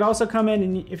 I could also come in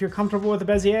and if you're comfortable with the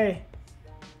Bezier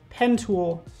pen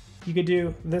tool, you could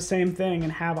do the same thing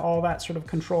and have all that sort of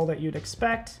control that you'd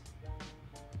expect,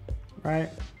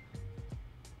 right?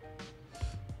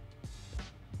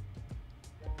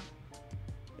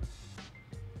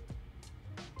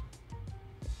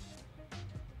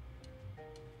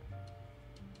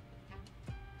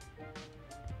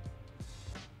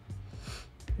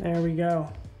 There we go.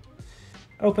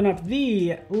 Open up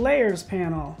the layers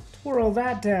panel, twirl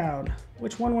that down.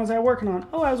 Which one was I working on?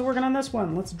 Oh, I was working on this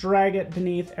one. Let's drag it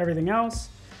beneath everything else,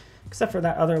 except for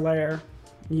that other layer.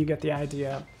 You get the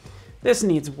idea. This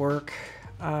needs work.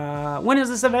 When is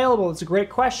this available? It's a great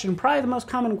question. Probably the most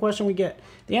common question we get.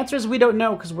 The answer is we don't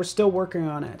know because we're still working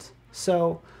on it.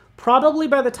 So probably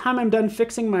by the time I'm done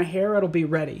fixing my hair, it'll be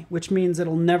ready, which means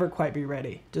it'll never quite be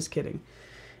ready. Just kidding.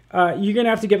 You're gonna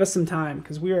have to give us some time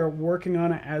because we are working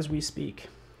on it as we speak.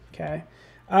 Okay,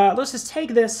 let's just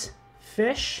take this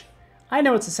fish. I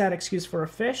know it's a sad excuse for a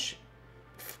fish.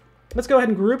 Let's go ahead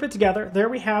and group it together. There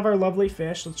we have our lovely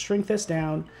fish. Let's shrink this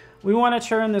down. We want to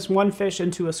turn this one fish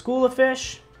into a school of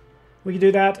fish. We can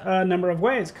do that a number of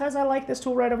ways because I like this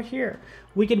tool right over here.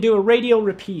 We can do a radial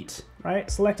repeat, right?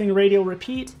 Selecting radial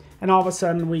repeat, and all of a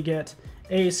sudden we get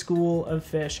a school of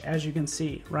fish, as you can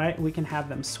see, right? We can have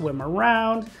them swim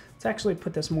around. Let's actually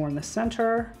put this more in the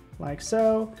center, like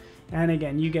so. And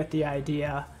again, you get the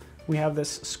idea. We have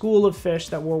this school of fish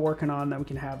that we're working on that we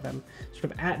can have them sort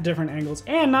of at different angles.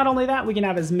 And not only that, we can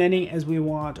have as many as we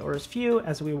want or as few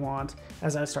as we want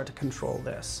as I start to control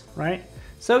this, right?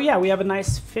 So yeah, we have a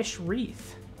nice fish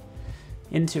wreath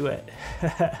into it.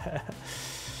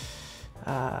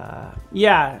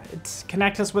 Yeah,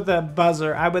 connect us with a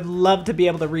buzzer. I would love to be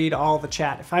able to read all the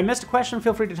chat. If I missed a question,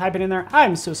 feel free to type it in there.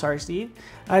 I'm so sorry, Steve.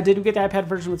 Did we get the iPad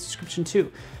version with subscription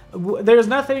too? There's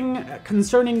nothing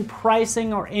concerning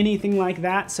pricing or anything like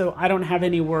that, so I don't have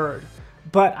any word.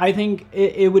 But I think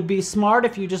it would be smart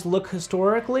if you just look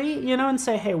historically, you know, and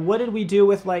say, hey, what did we do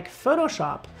with like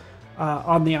Photoshop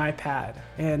on the iPad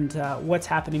and what's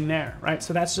happening there, right?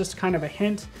 So that's just kind of a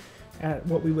hint at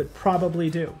what we would probably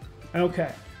do.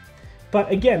 Okay, but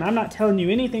again, I'm not telling you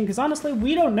anything because honestly,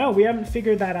 we don't know. We haven't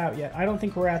figured that out yet. I don't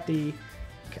think we're at the,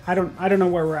 I don't know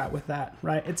where we're at with that,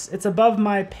 right? It's above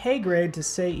my pay grade to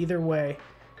say either way,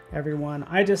 everyone.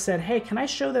 I just said, hey, can I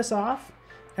show this off?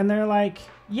 And they're like,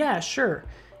 yeah, sure,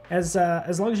 as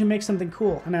long as you make something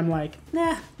cool. And I'm like,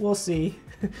 nah, we'll see,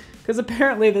 because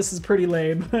apparently this is pretty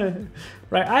lame,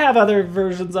 right? I have other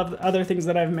versions of other things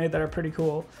that I've made that are pretty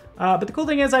cool. But the cool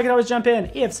thing is I can always jump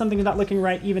in if something's not looking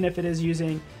right, even if it is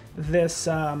using this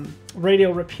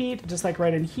radial repeat, just like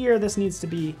right in here. This needs to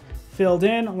be filled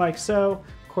in like so.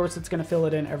 Of course, it's going to fill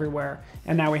it in everywhere.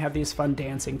 And now we have these fun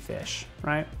dancing fish,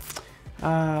 right?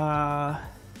 Going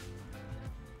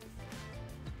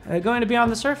to be on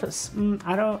the surface?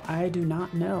 I do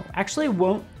not know.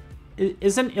 Actually,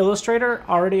 isn't Illustrator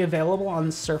already available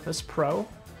on Surface Pro?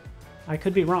 I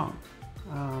could be wrong.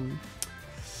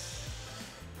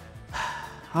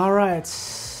 All right.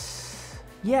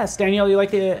 Yes, Danielle, you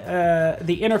like the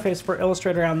interface for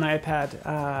Illustrator on the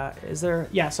iPad. Is there?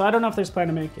 Yeah, so I don't know if there's a plan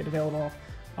to make it available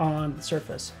on the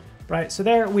Surface, right? So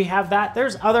there we have that.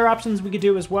 There's other options we could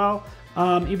do as well.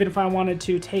 Even if I wanted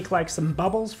to take like some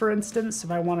bubbles, for instance,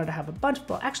 if I wanted to have a bunch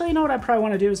of, actually, you know what I probably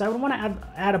want to do is I would want to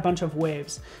add a bunch of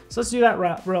waves. So let's do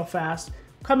that real fast.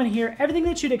 Come in here, everything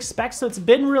that you'd expect. So it's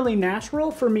been really natural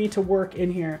for me to work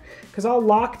in here because I'll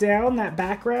lock down that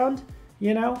background,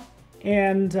 you know,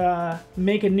 and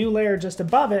make a new layer just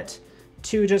above it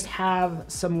to just have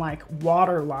some like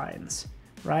water lines,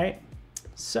 right?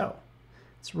 So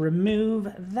let's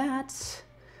remove that.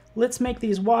 Let's make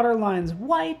these water lines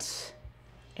white,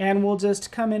 and we'll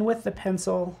just come in with the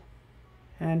pencil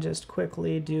and just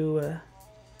quickly do a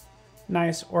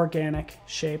nice organic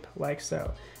shape like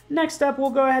so. Next up,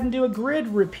 we'll go ahead and do a grid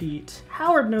repeat.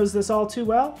 Howard knows this all too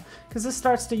well because this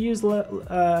starts to use,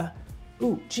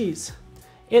 ooh, geez.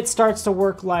 It starts to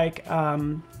work like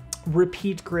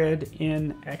repeat grid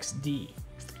in XD,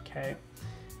 okay?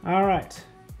 All right,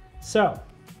 so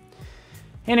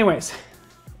anyways,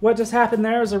 what just happened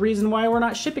there is a reason why we're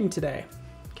not shipping today,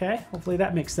 okay? Hopefully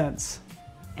that makes sense.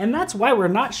 And that's why we're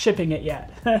not shipping it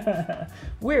yet.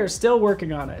 We're still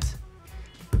working on it.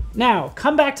 Now,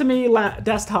 come back to me,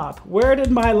 desktop. Where did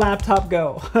my laptop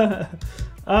go?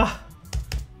 All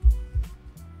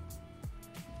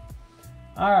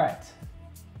right.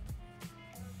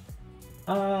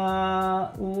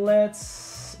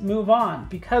 Let's move on,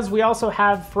 because we also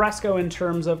have Fresco in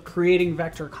terms of creating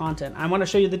vector content. I want to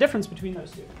show you the difference between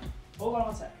those two. Hold on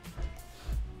one sec.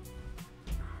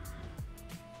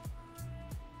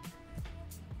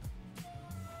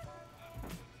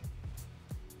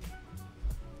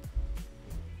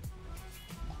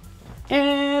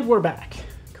 And we're back.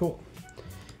 Cool.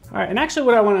 All right, and actually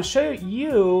what I want to show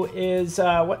you is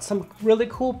what some really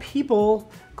cool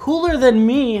people, cooler than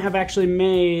me, have actually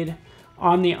made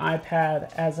on the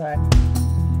iPad as I...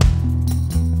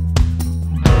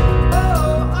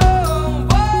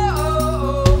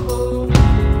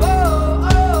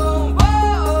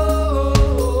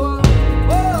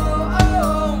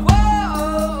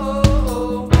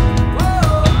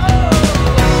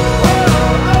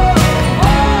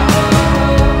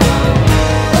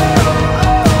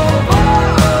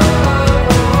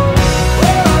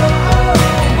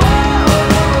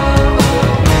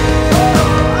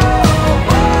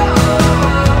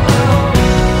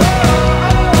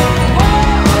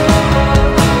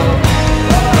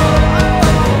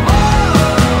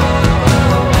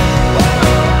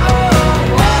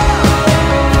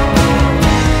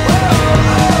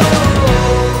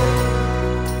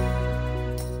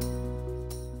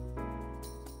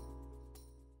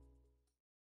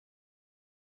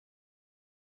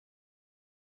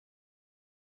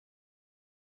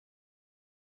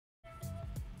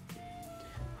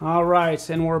 All right,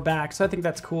 and we're back. So I think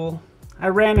that's cool. I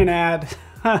ran an ad.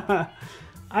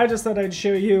 I just thought I'd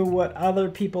show you what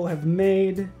other people have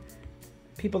made,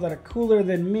 people that are cooler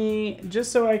than me,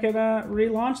 just so I could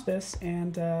relaunch this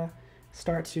and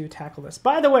start to tackle this.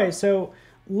 By the way, so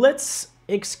let's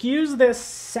excuse this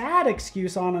sad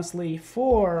excuse, honestly,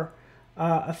 for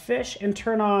a fish and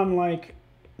turn on like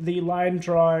the line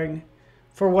drawing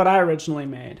for what I originally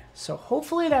made. So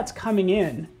hopefully that's coming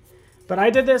in. But I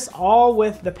did this all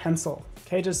with the pencil.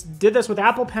 Okay, just did this with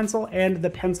Apple Pencil and the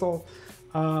pencil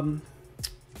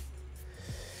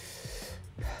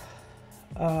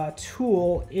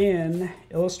tool in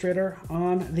Illustrator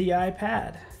on the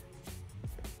iPad.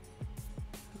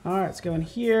 All right, let's go in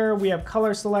here. We have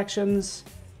color selections.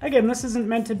 Again, this isn't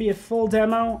meant to be a full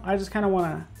demo. I just kind of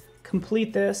want to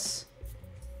complete this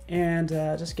and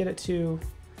just get it to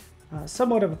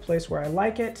somewhat of a place where I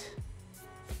like it.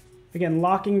 Again,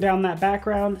 locking down that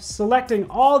background, selecting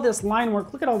all this line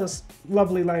work. Look at all this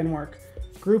lovely line work.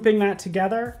 Grouping that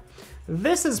together.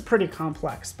 This is pretty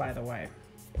complex, by the way.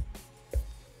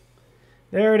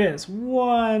 There it is.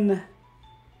 One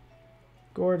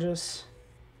gorgeous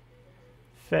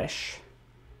fish.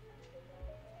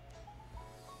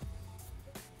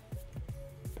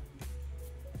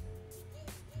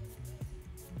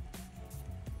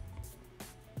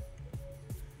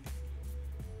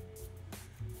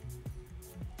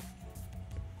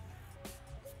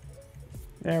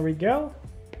 There we go.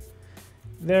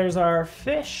 There's our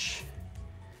fish.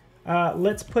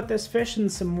 Let's put this fish in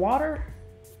some water.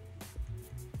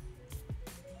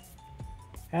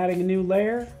 Adding a new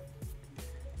layer.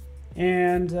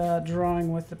 And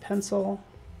drawing with the pencil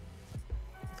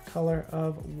with color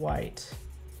of white.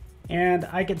 And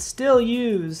I could still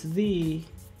use the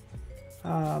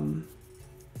pen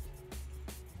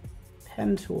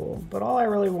tool, but all I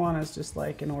really want is just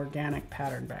like an organic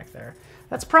pattern back there.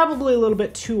 That's probably a little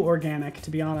bit too organic,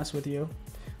 to be honest with you.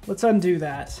 Let's undo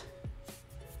that.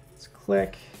 Let's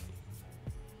click.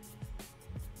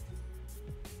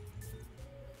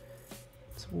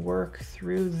 Let's work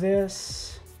through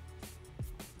this.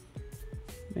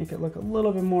 Make it look a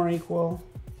little bit more equal.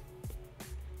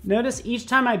 Notice each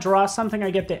time I draw something, I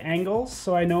get the angles,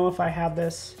 so I know if I have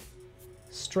this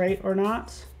straight or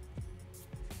not.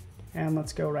 And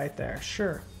let's go right there,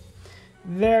 sure.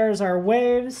 There's our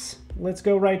waves. Let's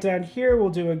go right down here.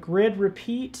 We'll do a grid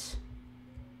repeat.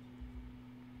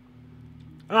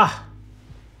 And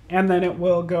then it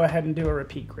will go ahead and do a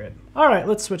repeat grid. All right,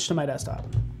 let's switch to my desktop.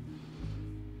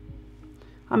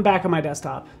 I'm back on my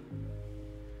desktop.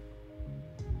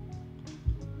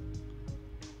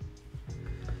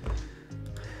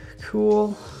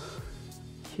 Cool.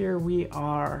 Here we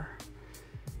are.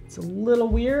 It's a little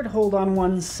weird. Hold on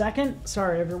one second.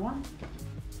 Sorry, everyone.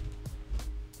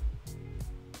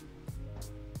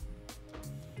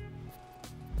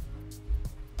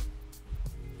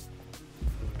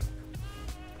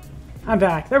 I'm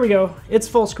back. There we go. It's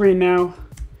full screen now.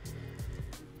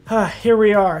 Here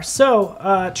we are.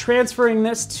 So transferring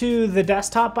this to the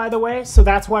desktop, by the way. So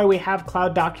that's why we have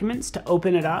Cloud Documents to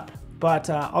open it up. But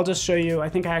I'll just show you. I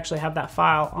think I actually have that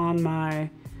file on my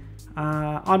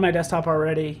on my desktop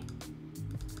already.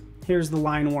 Here's the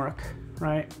line work,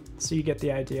 right? So you get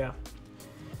the idea.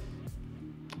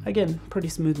 Again, pretty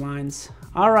smooth lines.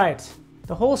 All right,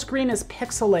 the whole screen is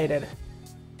pixelated.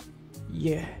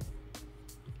 Yeah.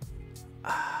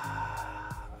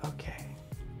 Okay.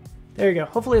 There you go.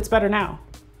 Hopefully it's better now.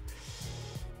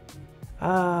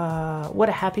 What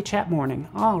a happy chat morning.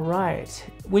 All right.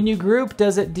 When you group,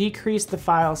 does it decrease the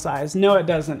file size? No, it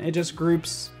doesn't. It just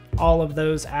groups all of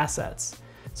those assets.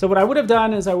 So what I would have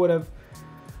done is I would have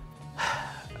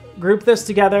grouped this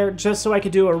together just so I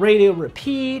could do a radial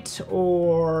repeat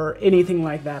or anything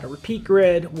like that, a repeat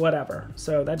grid, whatever.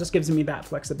 So that just gives me that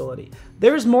flexibility.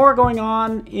 There's more going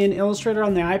on in Illustrator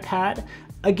on the iPad.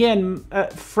 Again,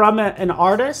 from an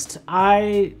artist,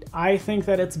 I think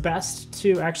that it's best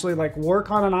to actually like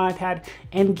work on an iPad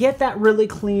and get that really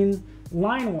clean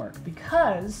line work,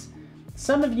 because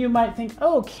some of you might think,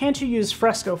 oh, can't you use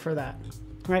Fresco for that?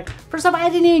 Right? First off, I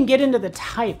didn't even get into the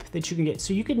type that you can get.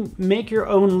 So you can make your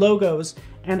own logos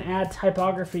and add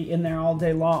typography in there all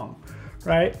day long,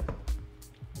 right?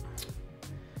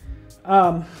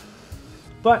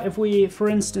 But if we, for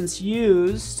instance,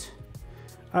 used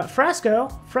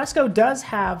Fresco does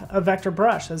have a vector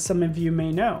brush, as some of you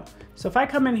may know. So if I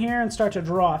come in here and start to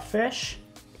draw a fish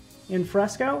in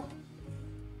Fresco,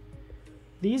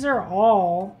 these are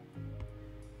all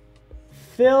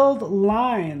filled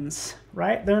lines,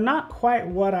 right? They're not quite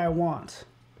what I want,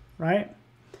 right?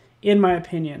 In my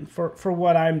opinion, for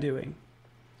what I'm doing,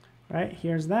 right?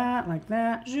 Here's that, like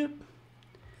that, zoop.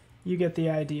 You get the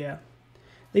idea.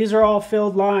 These are all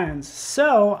filled lines.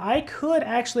 So I could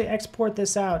actually export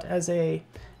this out as a,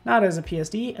 not as a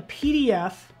PSD, a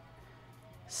PDF,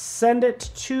 send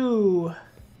it to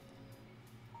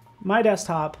my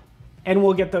desktop, and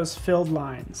we'll get those filled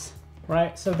lines,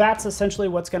 right? So that's essentially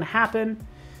what's gonna happen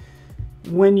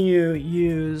when you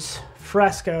use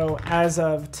Fresco as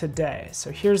of today. So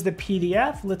here's the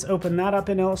PDF. Let's open that up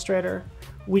in Illustrator.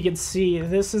 We can see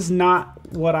this is not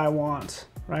what I want,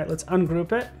 right? Let's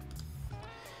ungroup it.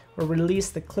 Or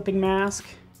release the clipping mask,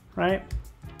 right?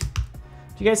 Do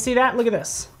you guys see that? Look at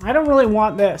this. I don't really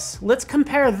want this. Let's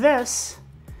compare this.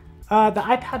 The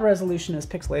iPad resolution is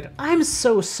pixelated. I'm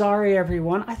so sorry,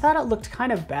 everyone. I thought it looked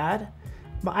kind of bad.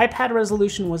 My iPad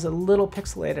resolution was a little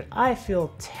pixelated. I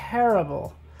feel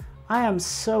terrible. I am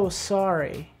so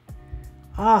sorry.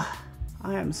 I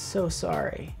am so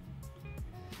sorry.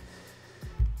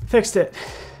 Fixed it.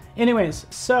 Anyways,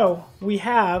 so we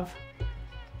have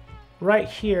right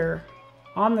here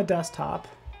on the desktop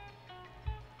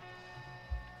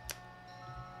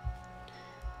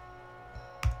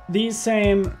these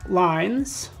same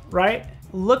lines, right?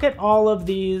 Look at all of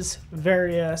these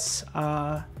various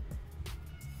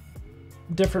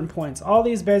different points, all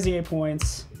these Bezier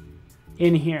points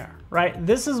in here, right?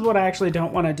 This is what I actually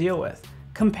don't want to deal with.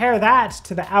 Compare that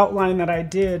to the outline that I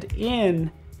did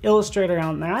in Illustrator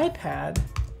on the iPad.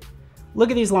 Look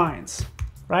at these lines,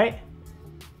 right?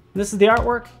 This is the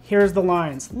artwork, here's the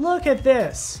lines. Look at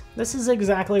this. This is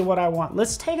exactly what I want.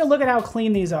 Let's take a look at how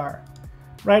clean these are.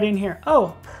 Right in here.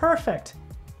 Oh, perfect.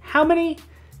 How many?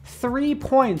 3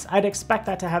 points. I'd expect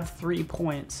that to have 3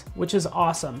 points, which is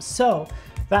awesome. So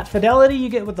that fidelity you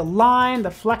get with the line,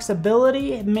 the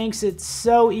flexibility, it makes it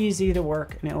so easy to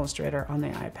work in Illustrator on the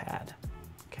iPad.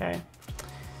 Okay.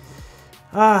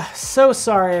 So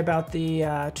sorry about the,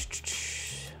 all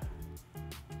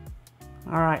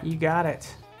right, you got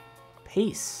it.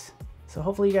 Peace. So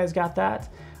hopefully you guys got that.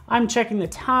 I'm checking the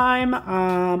time.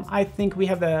 I think we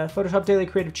have the Photoshop Daily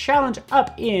Creative Challenge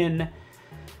up in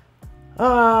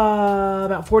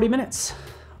about 40 minutes.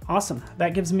 Awesome.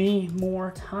 That gives me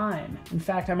more time. In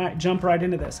fact, I might jump right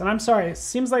into this. And I'm sorry, it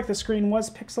seems like the screen was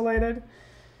pixelated.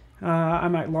 I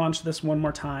might launch this one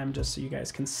more time just so you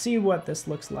guys can see what this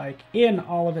looks like in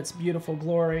all of its beautiful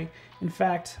glory. In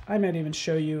fact, I might even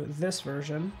show you this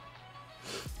version.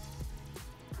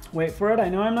 Wait for it. I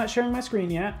know I'm not sharing my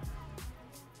screen yet.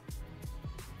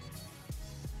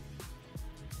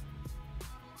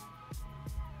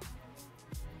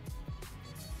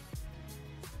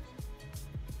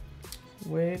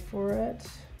 Wait for it.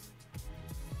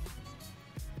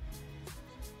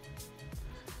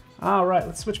 All right,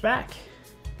 let's switch back.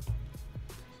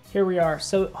 Here we are.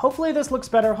 So hopefully this looks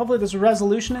better. Hopefully this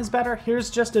resolution is better. Here's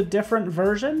just a different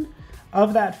version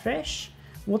of that fish.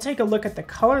 We'll take a look at the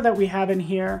color that we have in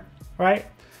here, right?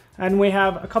 And we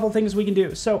have a couple things we can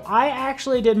do. So I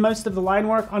actually did most of the line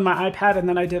work on my iPad, and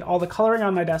then I did all the coloring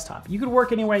on my desktop. You could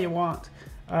work any way you want.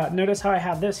 Notice how I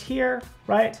have this here,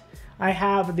 right? I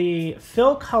have the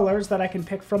fill colors that I can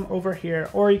pick from over here,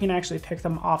 or you can actually pick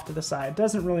them off to the side.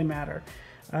 Doesn't really matter.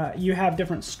 You have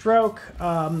different stroke,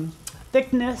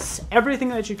 thickness, everything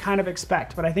that you kind of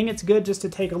expect. But I think it's good just to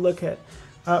take a look at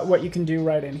what you can do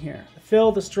right in here. The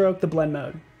fill, the stroke, the blend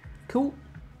mode. Cool.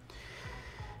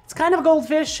 It's kind of a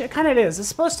goldfish. It kind of is. It's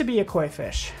supposed to be a koi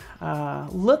fish.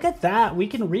 Look at that. We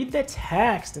can read the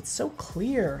text. It's so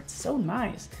clear. It's so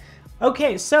nice.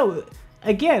 Okay, so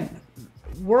again,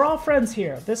 we're all friends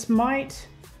here. This might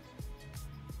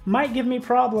give me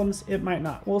problems. It might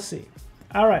not. We'll see.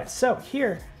 All right, so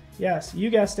here, yes, you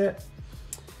guessed it.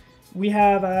 We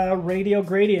have a radial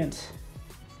gradient.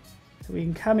 So we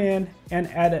can come in and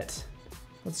edit.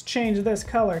 Let's change this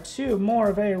color to more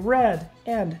of a red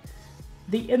and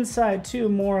the inside to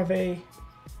more of a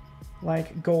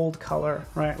like gold color,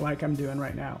 right? Like I'm doing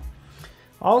right now.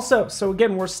 Also, so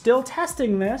again, we're still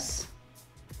testing this.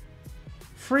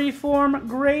 Freeform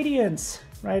gradients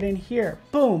right in here.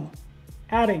 Boom.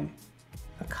 Adding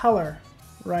a color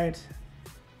right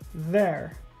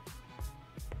there.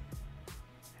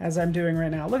 As I'm doing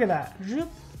right now. Look at that.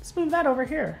 Let's move that over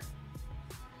here.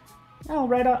 Now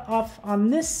right off on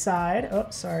this side. Oh,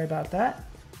 sorry about that.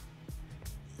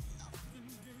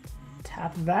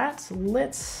 Tap that.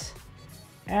 Let's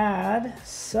add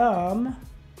some.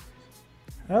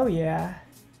 Oh yeah.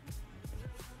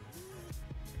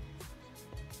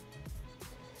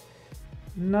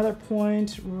 Another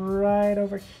point right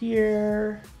over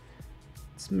here.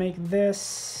 Let's make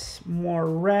this more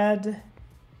red.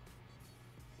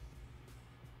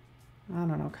 I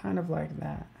don't know, kind of like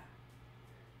that.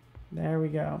 There we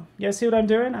go. You guys see what I'm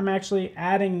doing? I'm actually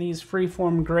adding these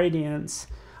freeform gradients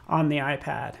on the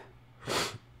iPad.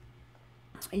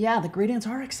 Yeah, the gradients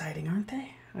are exciting, aren't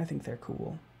they? I think they're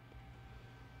cool.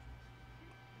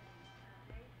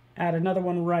 Add another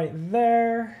one right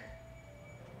there.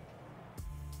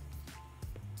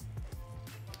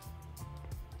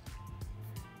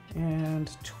 And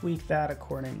tweak that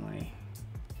accordingly.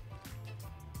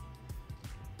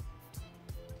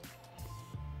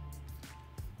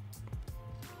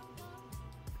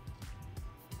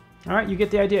 All right, you get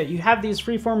the idea. You have these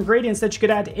freeform gradients that you could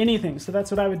add to anything. So that's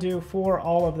what I would do for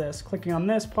all of this. Clicking on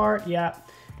this part, yeah.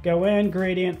 Go in,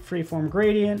 gradient, freeform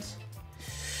gradient.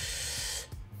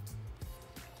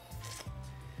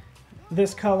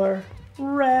 This color,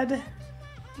 red.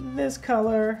 This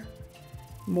color,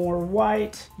 more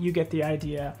white. You get the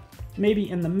idea. Maybe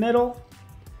in the middle,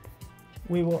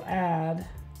 we will add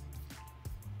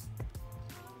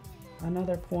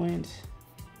another point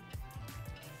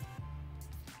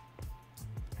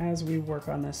as we work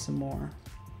on this some more.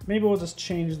 Maybe we'll just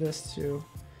change this to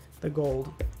the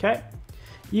gold. Okay,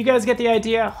 you guys get the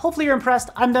idea. Hopefully you're impressed.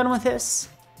 I'm done with this.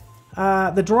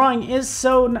 The drawing is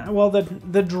so, well,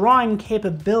 the drawing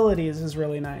capabilities is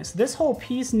really nice. This whole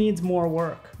piece needs more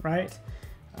work, right?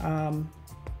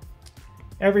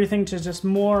 Everything to just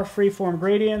more freeform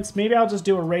gradients. Maybe I'll just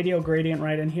do a radial gradient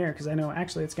right in here because I know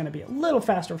actually it's going to be a little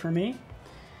faster for me.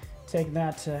 Take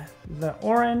that to the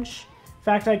orange. In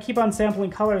fact, I keep on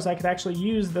sampling colors. I could actually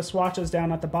use the swatches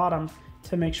down at the bottom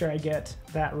to make sure I get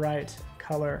that right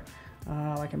color,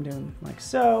 like I'm doing like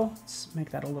so. Let's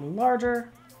make that a little larger.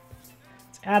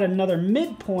 Let's add another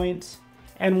midpoint,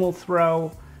 and we'll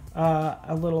throw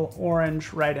a little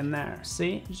orange right in there.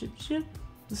 See?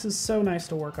 This is so nice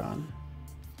to work on.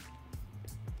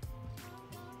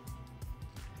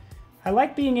 I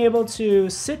like being able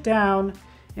to sit down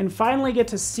and finally get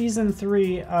to season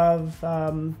 3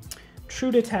 of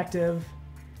True Detective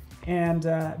and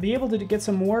be able to get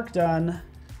some work done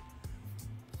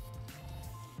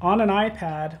on an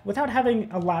iPad without having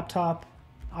a laptop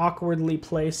awkwardly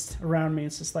placed around me.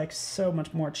 It's just like so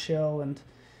much more chill and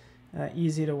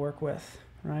easy to work with,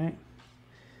 right?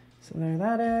 So there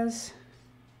that is.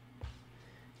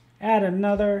 Add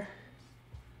another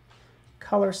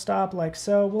color stop like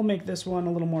so. We'll make this one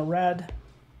a little more red.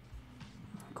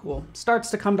 Cool.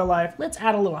 Starts to come to life. Let's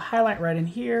add a little highlight right in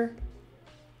here.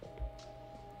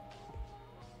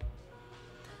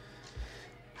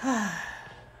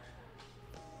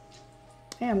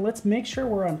 And let's make sure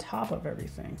we're on top of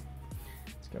everything.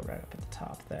 Let's go right up at the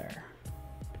top there.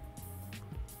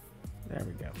 There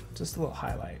we go. Just a little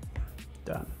highlight.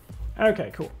 Done.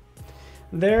 Okay, cool.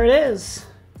 There it is.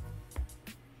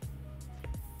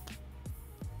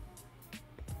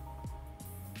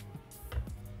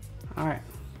 All right.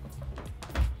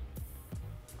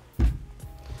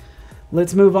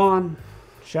 Let's move on,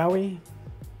 shall we?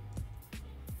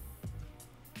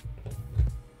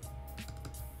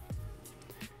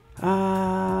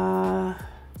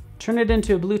 Turn it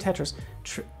into a blue Tetris.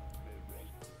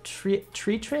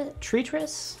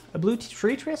 Treetris? A blue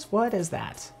treetris? What is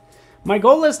that? My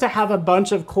goal is to have a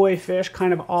bunch of koi fish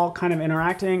all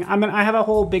interacting. I have a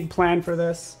whole big plan for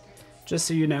this, just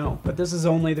so you know, but this is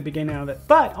only the beginning of it.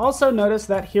 But also notice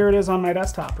that here it is on my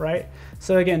desktop, right?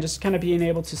 So again, just kind of being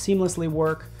able to seamlessly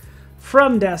work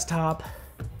from desktop,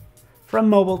 from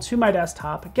mobile to my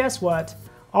desktop. Guess what?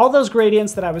 All those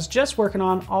gradients that I was just working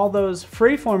on, all those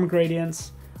freeform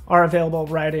gradients are available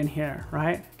right in here,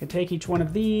 right? I can take each one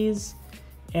of these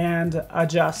and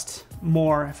adjust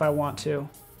more if I want to,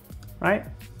 right?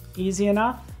 Easy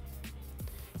enough?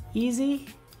 Easy,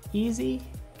 easy,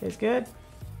 okay, good.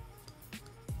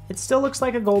 It still looks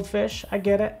like a goldfish, I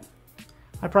get it.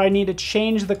 I probably need to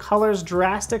change the colors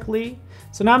drastically.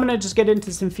 So now I'm gonna just get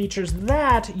into some features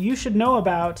that you should know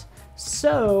about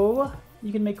so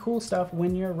you can make cool stuff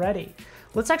when you're ready.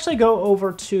 Let's actually go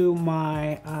over to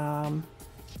my,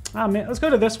 let's go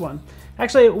to this one.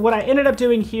 Actually, what I ended up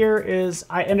doing here is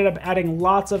I ended up adding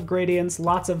lots of gradients,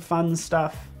 lots of fun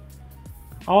stuff,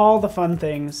 all the fun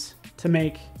things to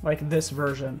make like this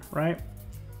version, right?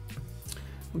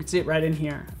 We can see it right in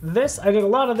here. I did a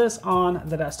lot of this on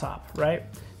the desktop, right?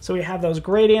 So we have those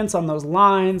gradients on those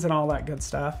lines and all that good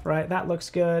stuff, right? That looks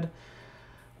good.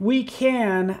 We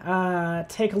can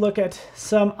take a look at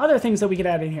some other things that we could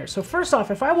add in here. So first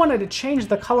off, if I wanted to change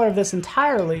the color of this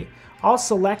entirely, I'll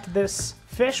select this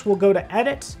fish, we'll go to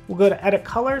edit, we'll go to edit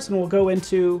colors, and we'll go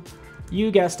into,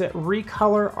 you guessed it,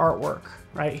 recolor artwork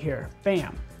right here.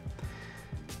 Bam.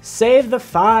 Save the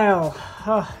file.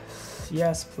 Oh,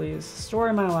 yes, please. Story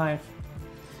of my life.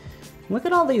 Look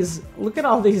at all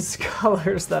these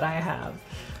colors that I have.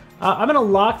 I'm gonna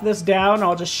lock this down,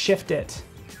 I'll just shift it.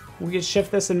 We can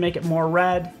shift this and make it more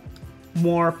red,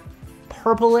 more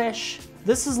purplish.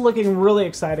 This is looking really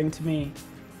exciting to me.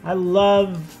 I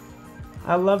love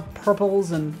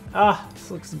purples and this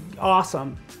looks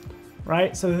awesome,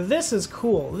 right? So this is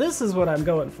cool. This is what I'm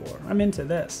going for. I'm into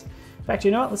this. In fact,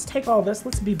 you know what? Let's take all this.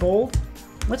 Let's be bold.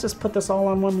 Let's just put this all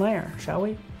on one layer, shall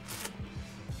we?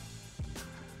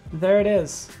 There it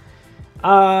is.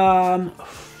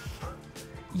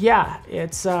 Yeah,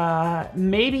 it's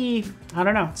maybe, I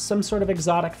don't know, some sort of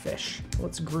exotic fish.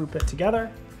 Let's group it together.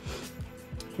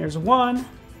 Here's one.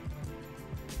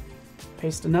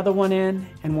 Paste another one in,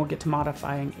 and we'll get to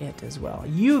modifying it as well.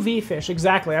 UV fish,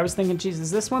 exactly. I was thinking, geez,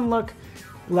 does this one look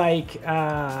like,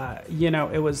 you know,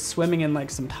 it was swimming in like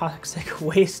some toxic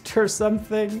waste or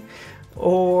something?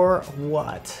 Or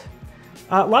what?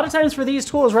 A lot of times for these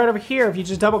tools right over here, if you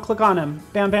just double click on them,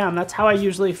 bam, bam, that's how I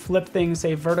usually flip things,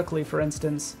 say vertically, for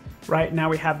instance. Right, now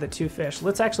we have the two fish.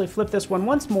 Let's actually flip this one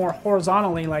once more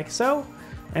horizontally like so,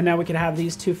 and now we can have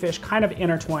these two fish kind of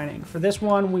intertwining. For this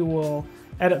one, we will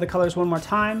edit the colors one more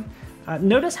time.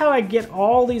 Notice how I get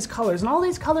all these colors, and all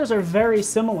these colors are very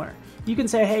similar. You can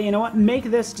say, hey, you know what, make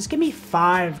this, just give me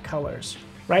 5 colors,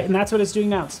 right? And that's what it's doing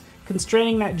now. It's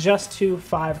constraining that just to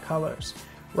 5 colors.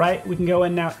 Right, we can go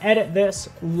in now, edit this,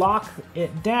 lock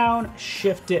it down,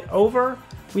 shift it over.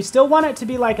 We still want it to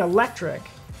be like electric.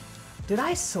 Did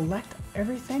I select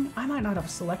everything? I might not have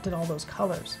selected all those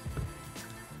colors.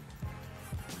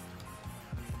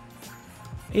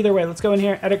 Either way, let's go in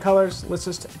here, edit colors. Let's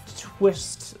just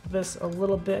twist this a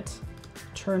little bit,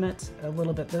 turn it a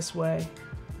little bit this way.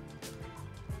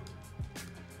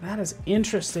 That is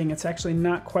interesting. It's actually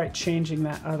not quite changing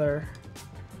that other,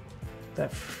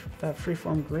 that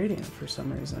freeform gradient for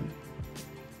some reason.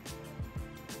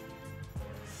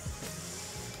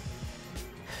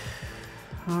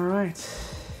 All right,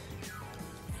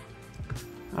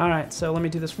 so let me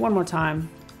do this one more time.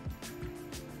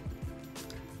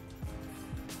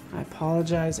 I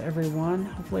apologize, everyone.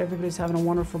 Hopefully everybody's having a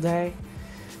wonderful day.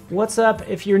 What's up?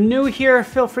 If you're new here,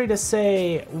 feel free to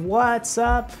say what's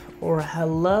up or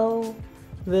hello.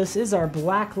 This is our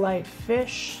blacklight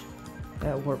fish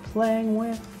that we're playing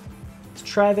with. Let's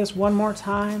try this one more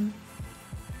time.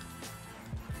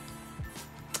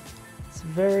 It's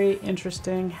very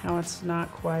interesting how it's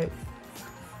not quite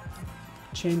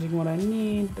changing what I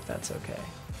need, but that's okay.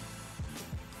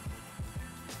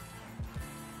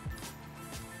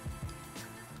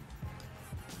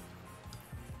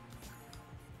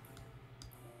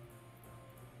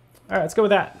 All right, let's go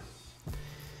with that.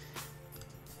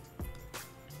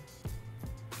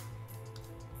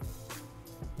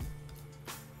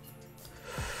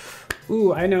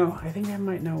 Ooh, I know. I think I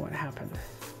might know what happened.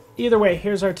 Either way,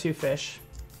 here's our two fish.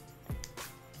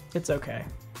 It's okay.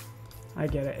 I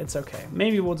get it. It's okay.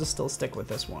 Maybe we'll just still stick with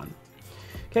this one.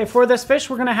 Okay, for this fish,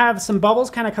 we're going to have some bubbles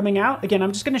kind of coming out. Again,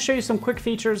 I'm just going to show you some quick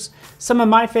features, some of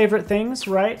my favorite things,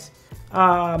 right?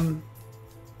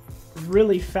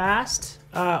 Really fast.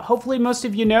 hopefully most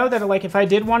of you know that like if I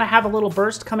did want to have a little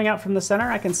burst coming out from the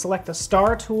center, I can select the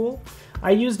star tool.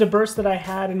 I used a burst that I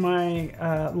had in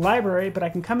my library, but I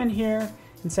can come in here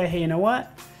and say, hey, you know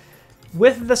what?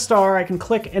 With the star, I can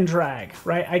click and drag,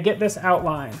 right? I get this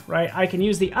outline, right? I can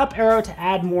use the up arrow to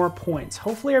add more points.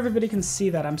 Hopefully everybody can see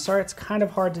that. I'm sorry, it's kind of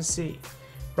hard to see,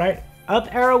 right?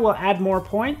 Up arrow will add more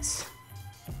points,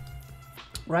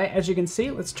 right? As you can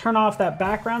see, let's turn off that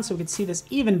background so we can see this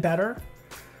even better,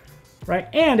 right?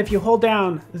 And if you hold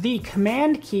down the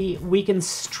command key, we can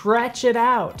stretch it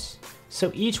out.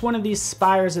 So each one of these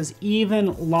spires is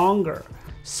even longer.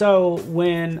 So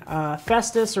when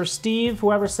Festus or Steve,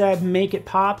 whoever said make it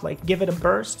pop, like give it a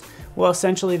burst, well,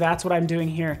 essentially that's what I'm doing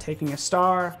here, taking a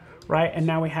star, right? And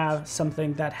now we have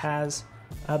something that has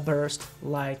a burst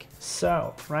like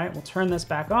so, right? We'll turn this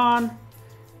back on.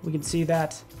 We can see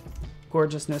that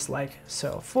gorgeousness like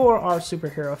so for our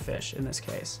superhero fish in this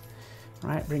case,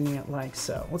 right? Bringing it like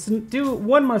so. Let's do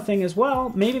one more thing as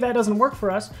well. Maybe that doesn't work for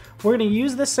us. We're gonna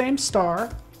use the same star,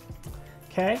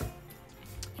 okay?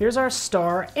 Here's our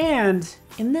star, and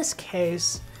in this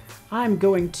case, I'm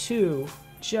going to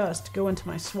just go into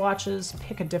my swatches,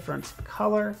 pick a different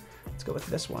color. Let's go with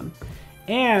this one.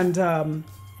 And I'm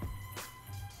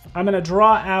gonna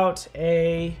draw out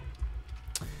a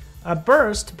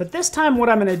burst, but this time what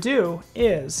I'm gonna do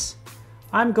is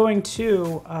I'm going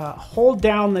to hold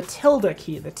down the tilde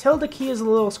key. The tilde key is a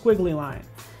little squiggly line.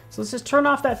 So let's just turn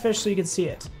off that fish so you can see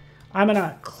it. I'm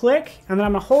gonna click, and then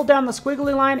I'm gonna hold down the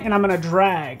squiggly line, and I'm gonna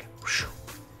drag.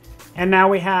 And now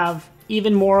we have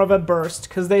even more of a burst,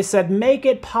 because they said make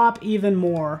it pop even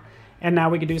more, and now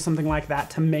we can do something like that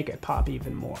to make it pop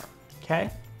even more,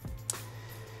 okay?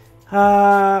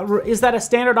 Is that a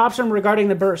standard option regarding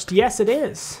the burst? Yes, it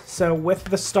is. So with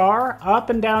the star, up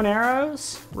and down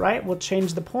arrows, right, we'll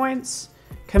change the points.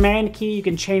 Command key, you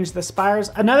can change the spires.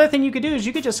 Another thing you could do is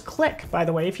you could just click, by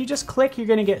the way. If you just click, you're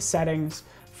gonna get settings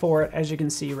for it, as you can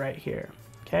see right here.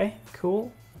 Okay,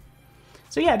 cool.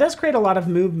 So yeah, it does create a lot of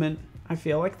movement, I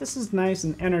feel like. This is nice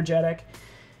and energetic.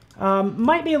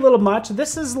 Might be a little much.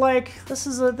 This is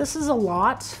a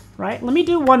lot, right? Let me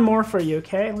do one more for you,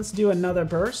 okay? Let's do another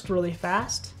burst really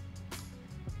fast.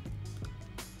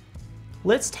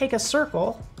 Let's take a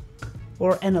circle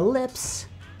or an ellipse.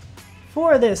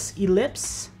 For this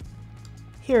ellipse,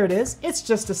 here it is. It's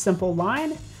just a simple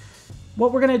line.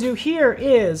 What we're gonna do here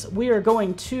is we are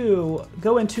going to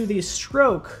go into the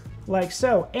stroke like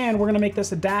so, and we're gonna make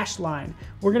this a dashed line.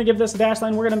 We're gonna give this a dashed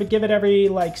line. We're gonna give it every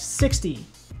like 60.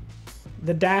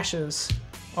 The dashes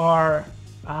are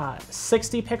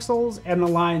 60 pixels and the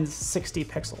lines 60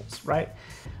 pixels, right?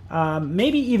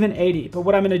 Maybe even 80, but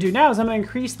what I'm gonna do now is I'm gonna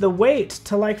increase the weight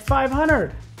to like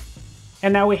 500.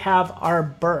 And now we have our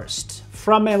burst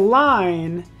from a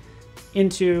line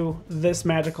into this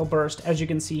magical burst, as you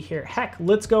can see here. Heck,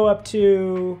 let's go up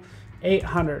to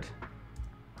 800.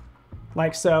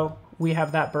 Like so, we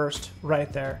have that burst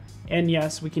right there. And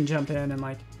yes, we can jump in and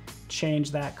like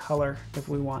change that color if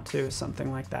we want to,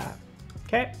 something like that.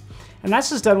 Okay, and that's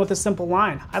just done with a simple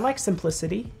line. I like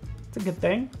simplicity, it's a good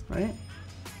thing, right?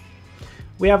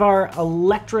 We have our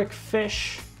electric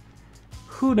fish.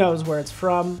 Who knows where it's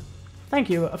from? Thank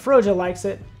you, Afroja likes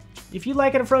it. If you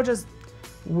like it, Afroja,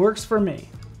 works for me.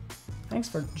 Thanks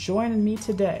for joining me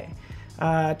today.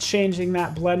 Changing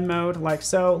that blend mode like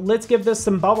so. Let's give this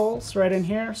some bubbles right in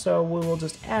here. So we will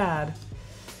just add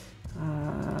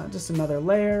just another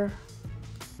layer.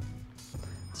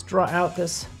 Let's draw out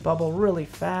this bubble really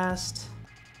fast.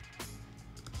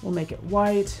 We'll make it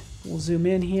white. We'll zoom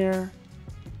in here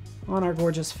on our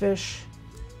gorgeous fish.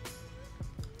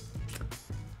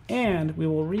 And we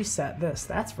will reset this.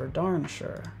 That's for darn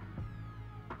sure.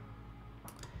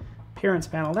 Appearance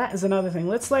panel, that is another thing.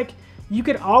 Let's like, you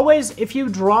could always, if you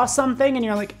draw something and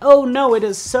you're like, oh no, it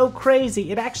is so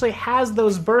crazy, it actually has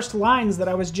those burst lines that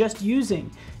I was just using.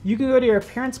 You can go to your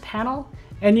appearance panel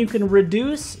and you can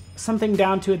reduce something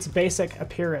down to its basic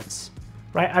appearance,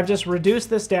 right? I've just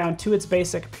reduced this down to its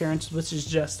basic appearance, which is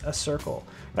just a circle,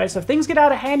 right? So if things get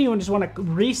out of hand, you just want to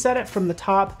reset it from the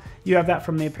top, you have that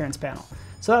from the appearance panel.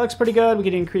 So that looks pretty good. We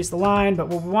can increase the line, but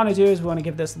what we want to do is we want to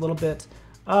give this a little bit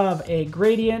of a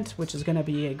gradient, which is going to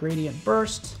be a gradient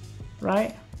burst,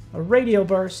 right? A radial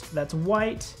burst that's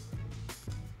white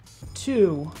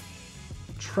to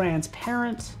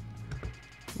transparent,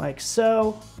 like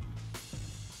so.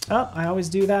 Oh, I always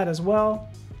do that as well.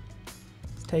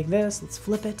 Let's take this, let's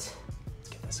flip it. Let's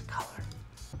give this a color.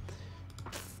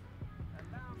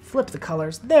 Flip the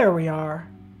colors, there we are.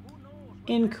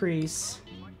 Increase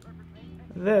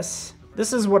this.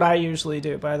 This is what I usually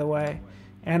do, by the way.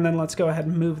 And then let's go ahead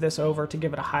and move this over to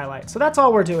give it a highlight. So that's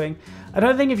all we're doing.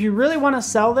 Another thing, if you really want to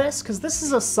sell this, because this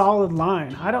is a solid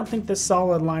line, I don't think this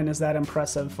solid line is that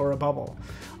impressive for a bubble.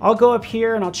 I'll go up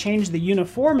here and I'll change the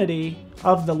uniformity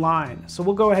of the line. So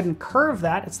we'll go ahead and curve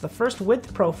that. It's the first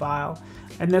width profile,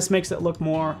 and this makes it look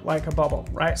more like a bubble,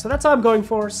 right? So that's all I'm going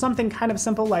for, something kind of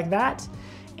simple like that.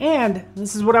 And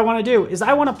this is what I want to do, is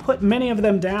I want to put many of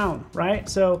them down, right?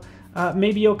 So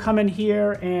maybe you'll come in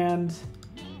here and,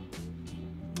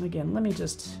 again, let me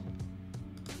just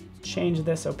change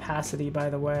this opacity, by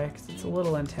the way, because it's a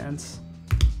little intense.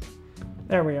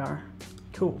 There we are.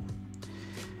 Cool.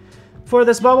 For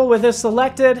this bubble with this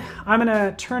selected, I'm going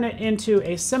to turn it into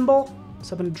a symbol.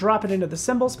 So I'm going to drop it into the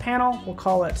symbols panel. We'll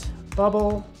call it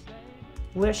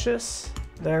Bubblelicious.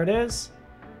 There it is.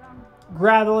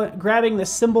 Grabbing the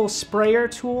symbol sprayer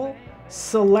tool,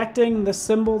 selecting the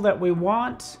symbol that we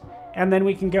want, and then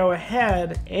we can go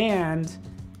ahead and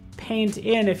paint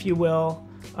in, if you will,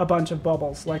 a bunch of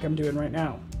bubbles like I'm doing right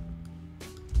now.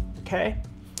 Okay.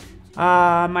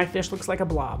 My fish looks like a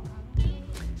blob.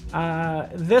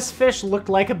 This fish looked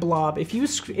like a blob. If you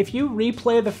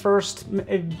replay the first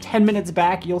 10 minutes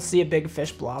back, you'll see a big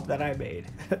fish blob that I made.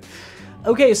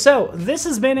 Okay, so this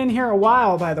has been in here a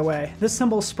while, by the way. This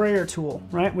symbol sprayer tool,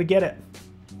 right? We get it.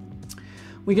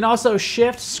 We can also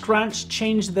shift, scrunch,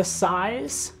 change the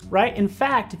size, right? In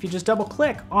fact, if you just double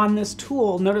click on this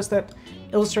tool, notice that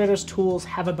Illustrator's tools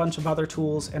have a bunch of other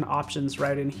tools and options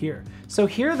right in here. So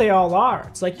here they all are.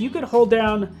 It's like you could hold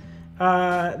down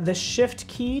the shift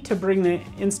key to bring the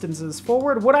instances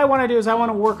forward. What I want to do is I want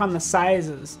to work on the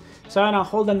sizes. So I'm going to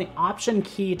hold down the option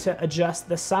key to adjust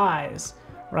the size,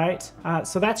 right?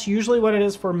 So that's usually what it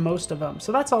is for most of them.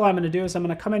 So that's all I'm going to do is I'm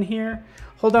going to come in here,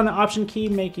 hold down the option key,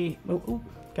 make it,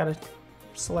 gotta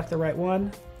select the right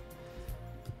one.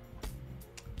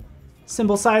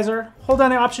 Symbol sizer, hold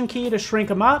down the option key to shrink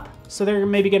them up. So they're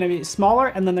maybe going to be smaller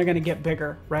and then they're going to get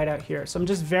bigger right out here. So I'm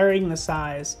just varying the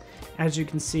size, as you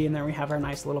can see, and there we have our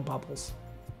nice little bubbles.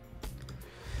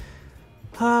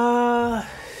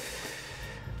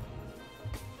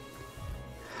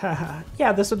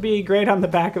 Yeah, this would be great on the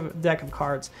back of a deck of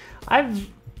cards. I've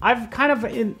kind of,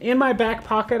 in my back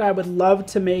pocket, I would love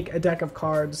to make a deck of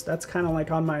cards. That's kind of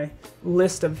like on my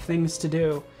list of things to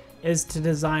do, is to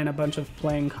design a bunch of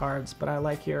playing cards. But I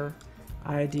like your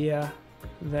idea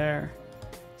there,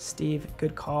 Steve.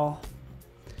 Good call.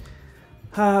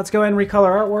 Let's go ahead and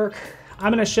recolor artwork.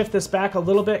 I'm going to shift this back a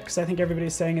little bit because I think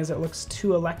everybody's saying is it looks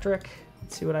too electric.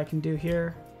 Let's see what I can do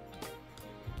here.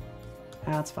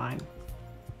 That's fine.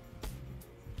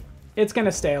 It's going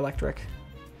to stay electric.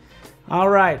 All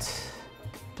right.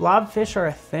 Blobfish are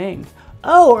a thing.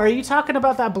 Oh, are you talking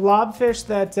about that blobfish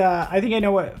that, I think I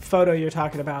know what photo you're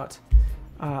talking about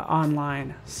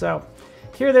online. So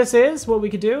here this is. What we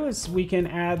could do is we can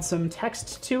add some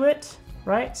text to it,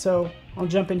 right? So I'll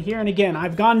jump in here. And again,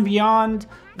 I've gone beyond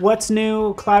what's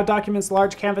new, cloud documents,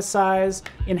 large canvas size,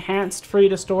 enhanced free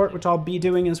to distort, which I'll be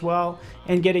doing as well,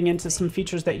 and getting into some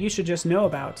features that you should just know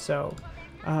about. So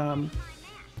come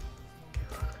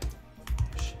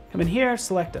in here,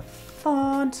 select a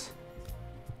font,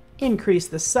 increase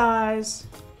the size,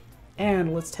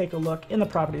 and let's take a look in the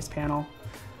properties panel.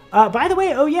 By the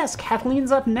way, oh yes,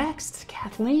 Kathleen's up next.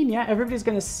 Kathleen, yeah, everybody's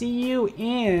gonna see you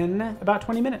in about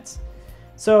 20 minutes.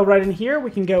 So right in here, we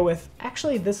can go with,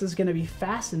 actually, this is gonna be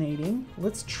fascinating.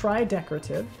 Let's try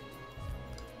decorative.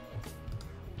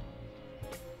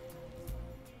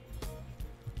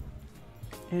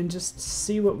 And just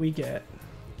see what we get.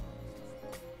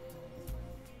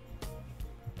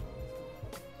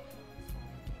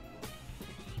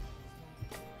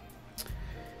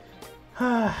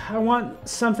 I want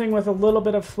something with a little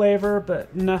bit of flavor,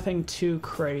 but nothing too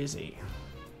crazy.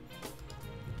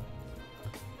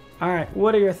 All right,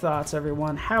 what are your thoughts,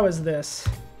 everyone? How is this?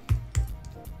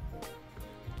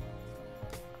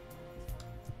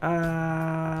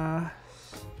 I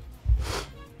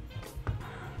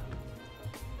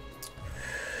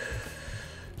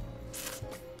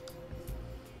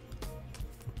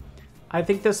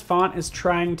think this font is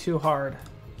trying too hard.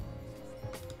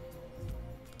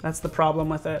 That's the problem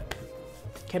with it.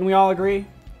 Can we all agree?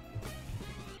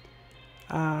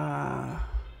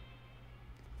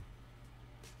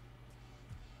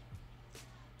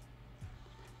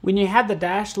 When you had the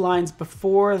dashed lines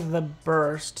before the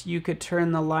burst, you could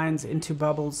turn the lines into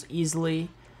bubbles easily.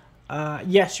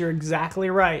 Yes, you're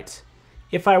exactly right.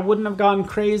 If I wouldn't have gone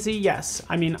crazy, yes.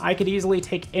 I mean, I could easily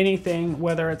take anything,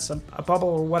 whether it's a bubble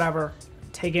or whatever,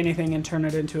 take anything and turn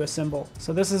it into a symbol.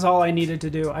 So this is all I needed to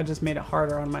do. I just made it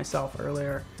harder on myself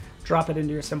earlier. Drop it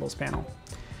into your symbols panel.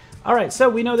 All right, so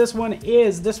we know this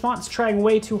font's trying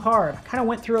way too hard. I kind of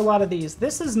went through a lot of these.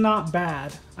 This is not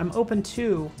bad. I'm open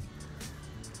to.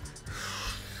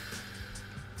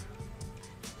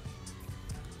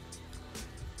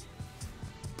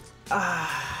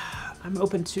 I'm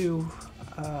open to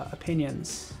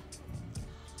opinions.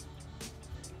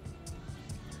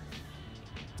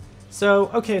 So,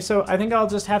 okay, so I think I'll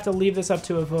just have to leave this up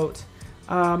to a vote.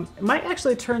 Might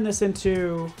actually turn this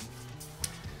into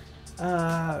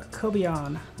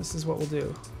Kobion. This is what we'll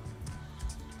do.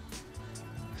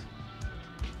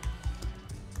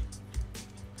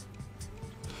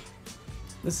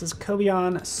 This is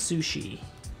Kobion Sushi.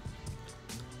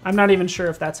 I'm not even sure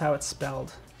if that's how it's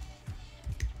spelled.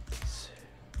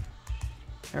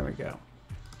 There we go.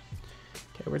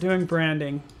 Okay, we're doing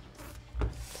branding.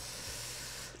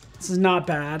 This is not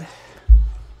bad.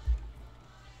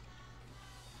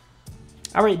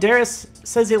 All right, Darius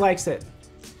says he likes it.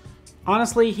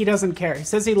 Honestly, he doesn't care. He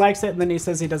says he likes it, and then he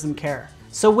says he doesn't care.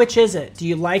 So which is it? Do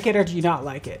you like it or do you not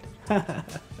like it?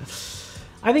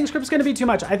 I think script's gonna be too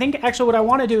much. I think actually what I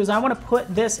wanna do is I wanna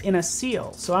put this in a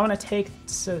seal. So I wanna take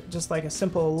just like a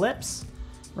simple ellipse,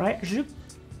 right?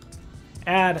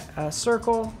 Add a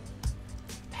circle,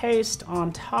 paste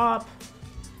on top,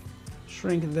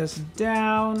 shrink this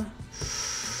down,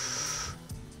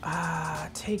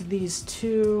 take these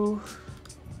two,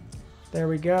 there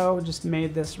we go, just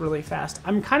made this really fast.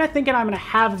 I'm kind of thinking I'm gonna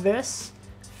have this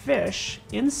fish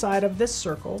inside of this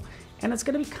circle, and it's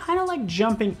gonna be kind of like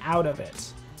jumping out of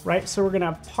it, right? So we're gonna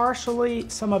have partially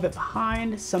some of it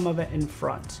behind, some of it in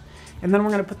front. And then we're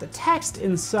gonna put the text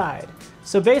inside.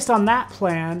 So based on that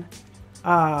plan,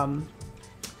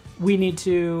 we need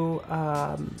to,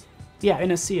 yeah,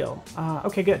 in a seal.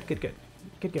 Okay, good.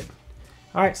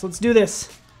 All right, so let's do this.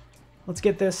 Let's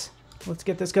get this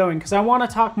going, because I want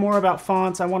to talk more about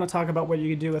fonts. I want to talk about what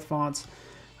you can do with fonts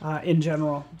in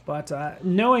general. But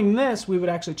knowing this, we would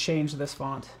actually change this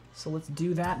font. So let's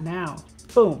do that now.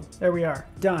 Boom, there we are,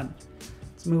 done.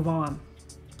 Let's move on.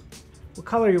 What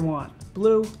color you want?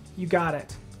 Blue, you got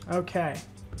it. Okay.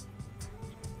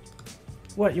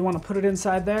 What, you want to put it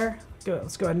inside there? Good,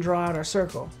 let's go ahead and draw out our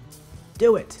circle.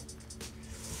 Do it.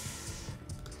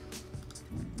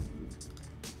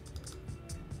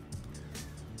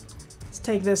 Let's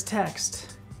take this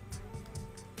text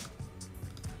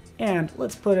and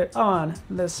let's put it on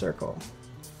this circle.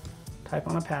 Type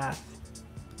on a path.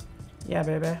 Yeah,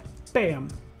 baby. Bam.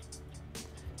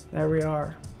 There we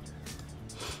are.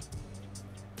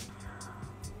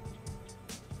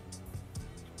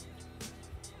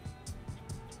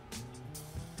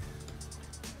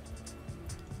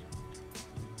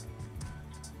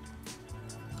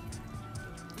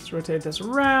 Rotate this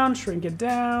around, shrink it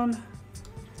down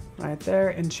right there,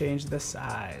 and change the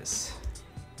size.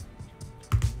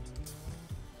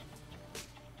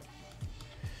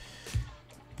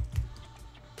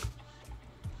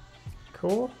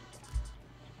 Cool.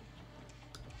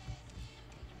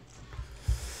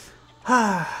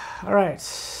 All right.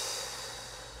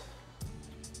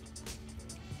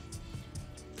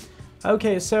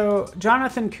 Okay, so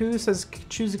Jonathan Koo says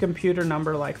choose a computer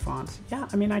number like font. Yeah,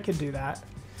 I mean, I could do that.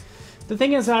 The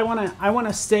thing is, I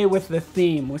wanna stay with the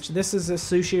theme, which this is a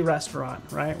sushi restaurant,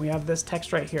 right? We have this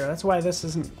text right here. That's why this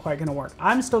isn't quite gonna work.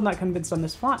 I'm still not convinced on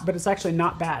this font, but it's actually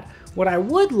not bad. What I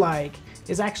would like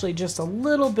is actually just a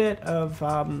little bit of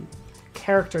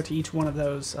character to each one of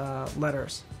those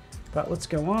letters. But let's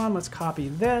go on, let's copy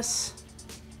this.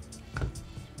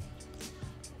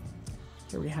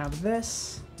 Here we have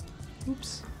this.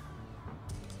 Oops.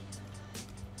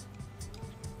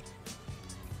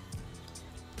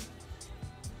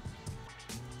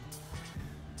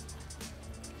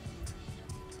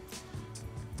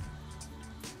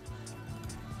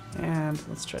 And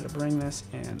let's try to bring this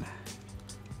in.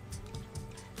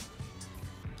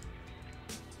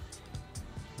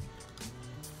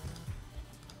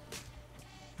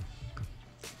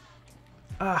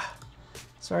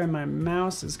 Sorry, my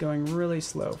mouse is going really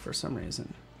slow for some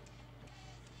reason.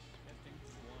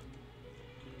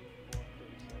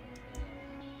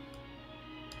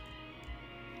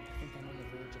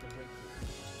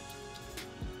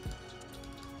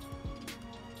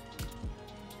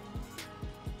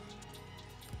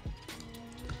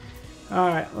 All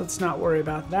right, let's not worry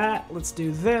about that. Let's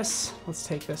do this. Let's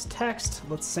take this text.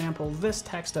 Let's sample this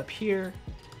text up here,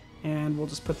 and we'll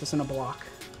just put this in a block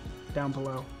down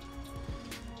below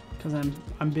because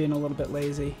I'm being a little bit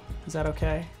lazy. Is that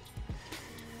okay?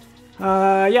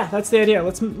 Yeah, that's the idea.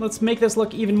 Let's make this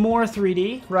look even more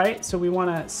 3D, right? So we want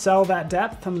to sell that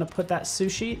depth. I'm going to put that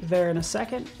sushi there in a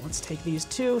second. Let's take these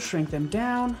two, shrink them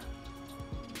down.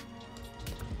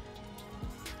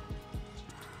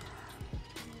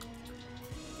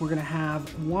 we're gonna have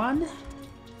one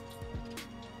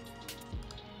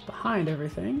behind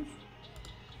everything.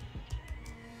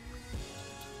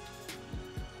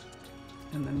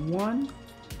 And then one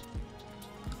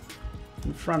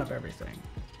in front of everything.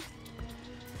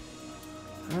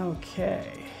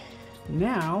 Okay,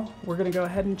 now we're gonna go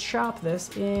ahead and chop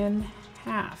this in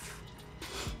half.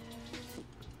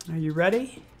 Are you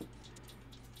ready?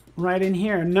 Right in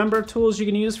here, number of tools you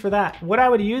can use for that. What I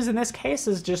would use in this case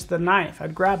is just the knife.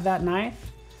 I'd grab that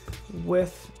knife.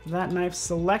 With that knife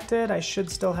selected, I should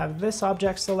still have this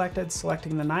object selected,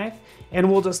 selecting the knife,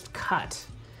 and we'll just cut.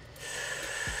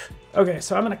 Okay,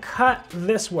 so I'm gonna cut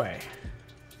this way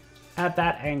at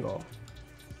that angle.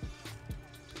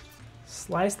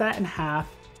 Slice that in half,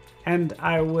 and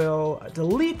I will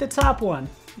delete the top one.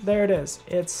 There it is,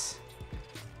 it's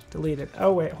deleted.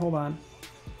 Oh wait, hold on.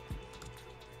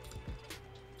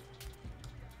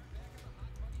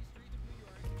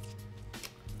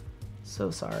 So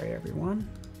sorry, everyone.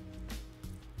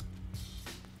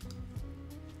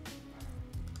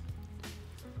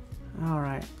 All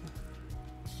right.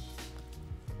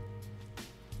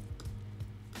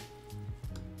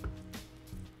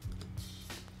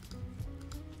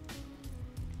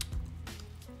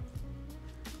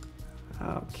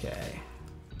 Okay.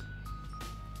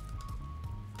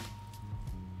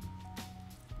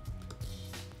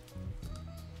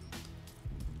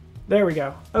 There we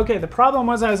go. Okay, the problem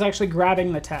was I was actually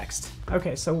grabbing the text.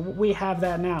 Okay, so we have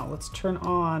that now. Let's turn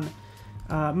on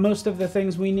most of the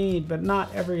things we need, but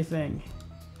not everything.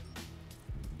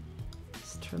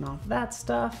 Let's turn off that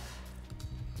stuff.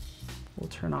 We'll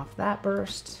turn off that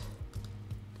burst.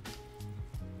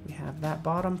 We have that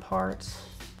bottom part.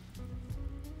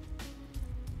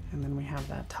 And then we have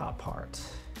that top part.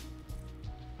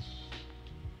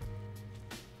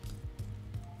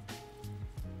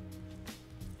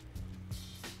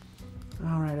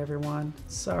 All right, everyone.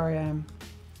 Sorry, I'm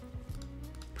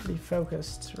pretty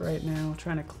focused right now,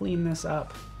 trying to clean this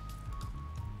up.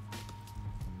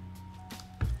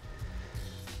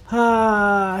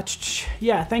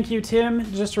 Yeah, thank you, Tim.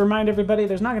 Just to remind everybody,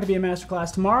 there's not going to be a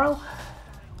masterclass tomorrow.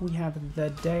 We have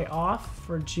the day off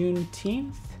for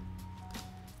Juneteenth,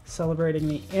 celebrating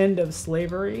the end of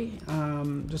slavery.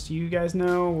 Just so you guys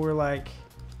know, we're like,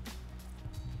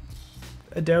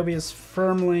 Adobe is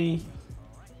firmly,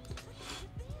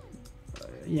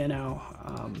 you know,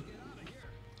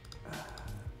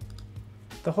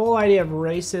 the whole idea of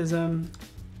racism,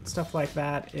 stuff like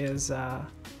that is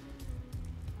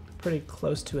pretty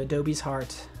close to Adobe's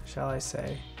heart, shall I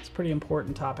say. It's a pretty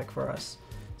important topic for us.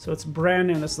 So it's brand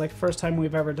new. This is like the first time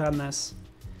we've ever done this.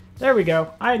 There we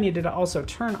go. I needed to also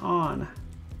turn on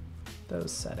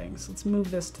those settings. Let's move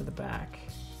this to the back.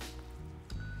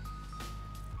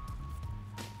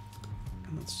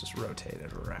 And let's just rotate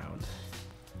it around.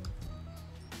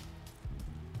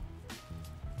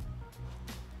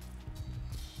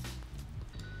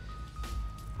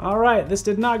 All right, this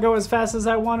did not go as fast as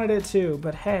I wanted it to,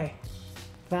 but hey,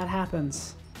 that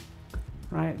happens.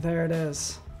 Right, there it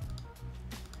is.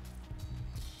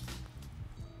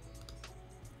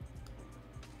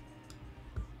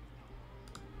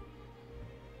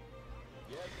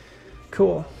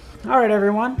 Cool. All right,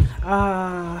 everyone.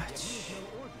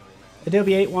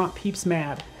 Adobe 8 want peeps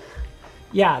mad.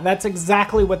 Yeah, that's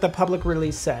exactly what the public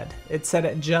release said. It said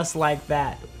it just like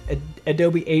that.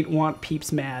 Adobe 8 want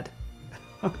peeps mad.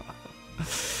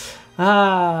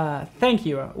 Thank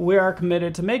you. We are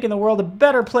committed to making the world a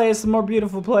better place, a more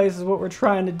beautiful place is what we're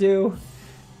trying to do.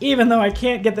 Even though I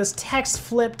can't get this text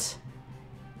flipped,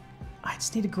 I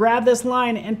just need to grab this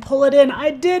line and pull it in.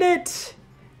 I did it!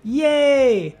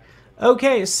 Yay!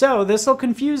 Okay, so this will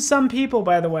confuse some people,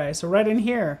 by the way. So right in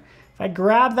here, if I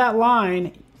grab that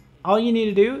line, all you need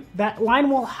to do, that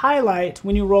line will highlight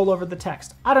when you roll over the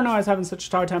text. I don't know, I was having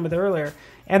such a hard time with it earlier.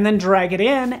 And then drag it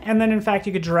in, and then in fact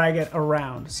you could drag it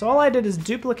around. So all I did is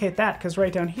duplicate that, because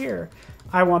right down here,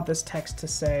 I want this text to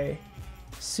say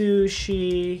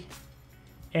sushi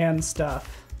and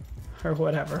stuff, or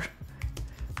whatever,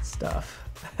 stuff.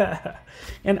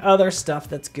 And other stuff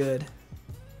that's good.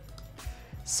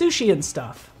 Sushi and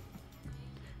stuff,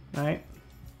 right?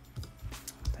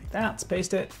 Take that, let's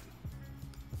paste it.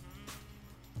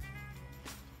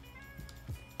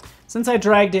 Since I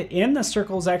dragged it in, the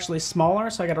circle is actually smaller,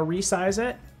 so I got to resize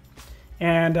it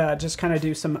and just kind of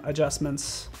do some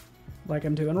adjustments like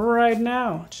I'm doing right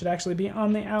now. It should actually be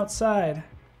on the outside.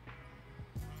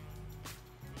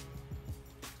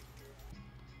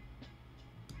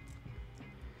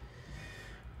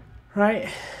 Right.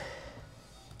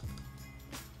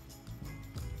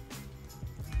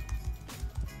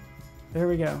 There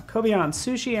we go. Kobeon,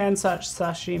 sushi and such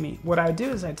sashimi. What I would do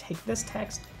is I take this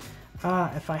text.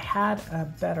 If I had a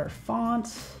better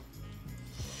font.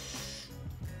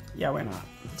 Yeah, why not?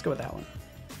 Let's go with that one.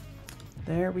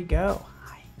 There we go.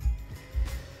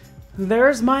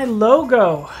 There's my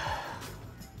logo.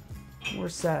 We're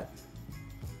set.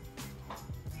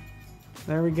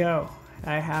 There we go.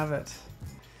 I have it.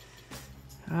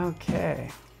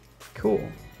 Okay. Cool.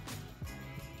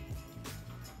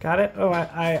 Got it? Oh,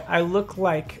 I look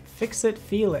like Fix-It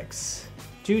Felix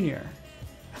Jr.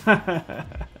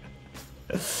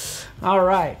 All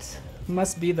right.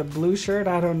 Must be the blue shirt.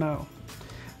 I don't know.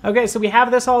 Okay, so we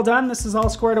have this all done. This is all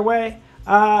squared away.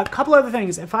 A couple other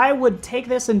things. If I would take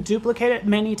this and duplicate it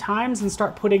many times and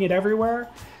start putting it everywhere,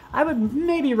 I would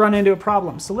maybe run into a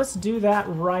problem. So let's do that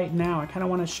right now. I kind of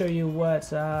want to show you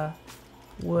what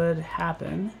would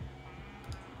happen.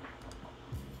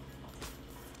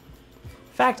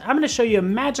 In fact, I'm going to show you a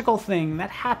magical thing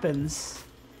that happens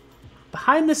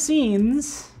behind the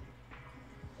scenes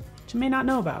that you may not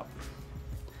know about.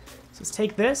 So let's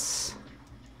take this.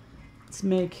 Let's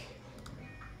make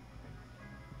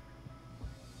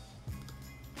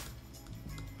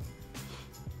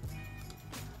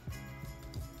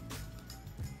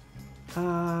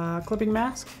clipping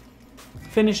mask.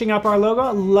 Finishing up our logo.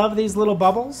 I love these little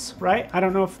bubbles, right? I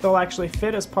don't know if they'll actually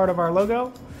fit as part of our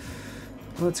logo.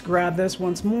 Let's grab this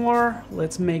once more.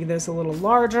 Let's make this a little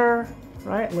larger,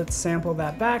 right? Let's sample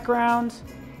that background.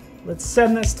 Let's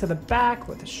send this to the back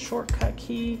with a shortcut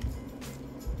key.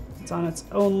 It's on its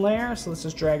own layer, so let's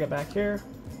just drag it back here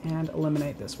and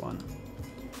eliminate this one.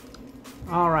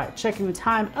 All right, checking the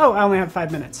time. Oh, I only have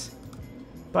 5 minutes,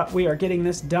 but we are getting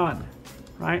this done,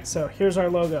 right? So here's our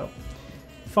logo.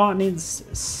 Font needs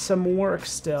some work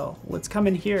still. Let's come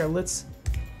in here. Let's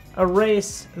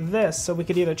erase this, so we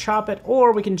could either chop it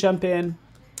or we can jump in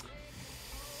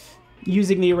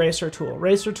using the eraser tool.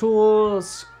 Eraser tool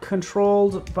is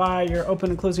controlled by your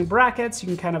open and closing brackets. You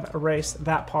can kind of erase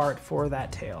that part for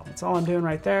that tail. That's all I'm doing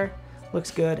right there.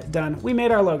 Looks good, done. We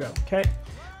made our logo, okay?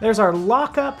 There's our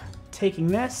lockup. Taking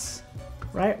this,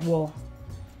 right, we'll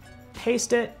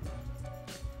paste it.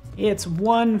 It's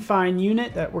one fine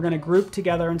unit that we're gonna group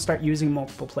together and start using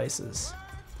multiple places.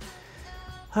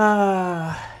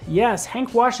 Yes,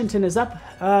 Hank Washington is up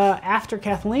after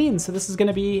Kathleen, so this is going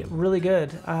to be really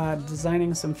good.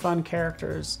 Designing some fun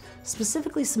characters,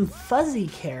 specifically some fuzzy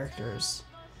characters.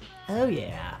 Oh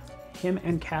yeah, him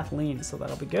and Kathleen, so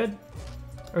that'll be good.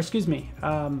 Or excuse me,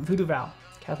 Voodoo Val.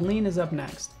 Kathleen is up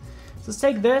next. So let's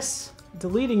take this,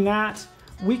 deleting that.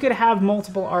 We could have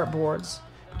multiple artboards.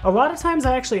 A lot of times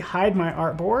I actually hide my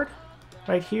artboard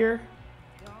right here.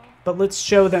 But let's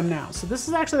show them now. So this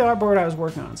is actually the artboard I was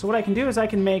working on. So what I can do is I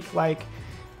can make like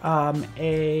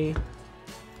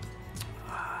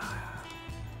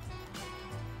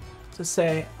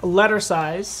say a letter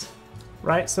size,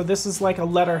 right? So this is like a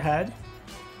letterhead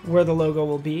where the logo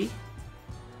will be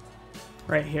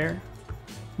right here.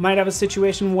 Might have a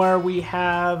situation where we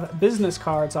have business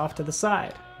cards off to the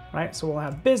side, right? So we'll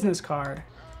have business card.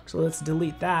 So let's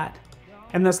delete that.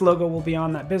 And this logo will be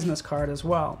on that business card as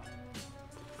well.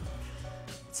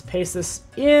 Let's paste this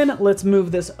in. Let's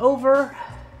move this over.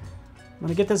 I'm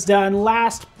gonna get this done.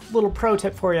 Last little pro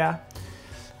tip for you.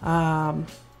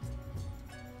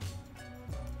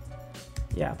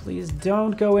 Yeah, please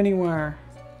don't go anywhere.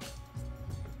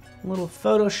 A little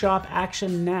Photoshop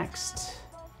action next.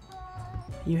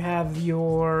 You have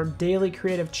your daily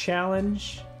creative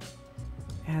challenge.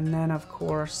 And then of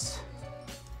course,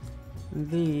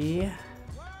 the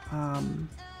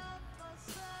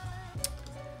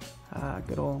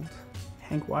good old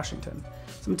Hank Washington.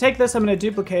 So I'm gonna take this, I'm gonna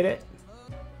duplicate it.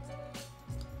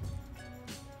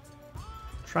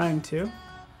 Trying to.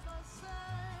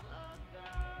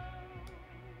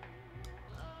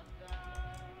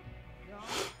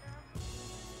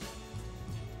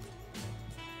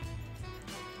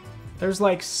 There's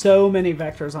like so many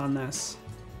vectors on this.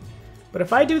 But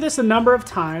if I do this a number of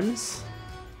times,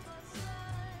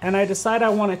 and I decide I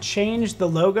want to change the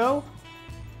logo,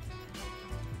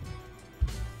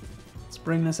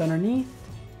 bring this underneath.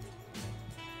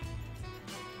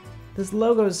 This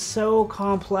logo is so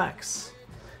complex.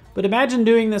 But imagine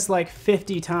doing this like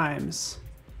 50 times,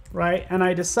 right? And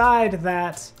I decide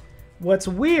that what's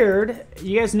weird,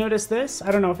 you guys notice this? I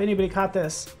don't know if anybody caught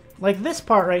this. Like this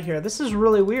part right here, this is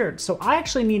really weird. So I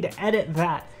actually need to edit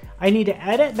that. I need to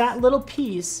edit that little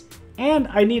piece, and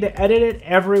I need to edit it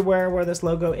everywhere where this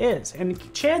logo is.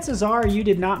 And chances are you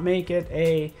did not make it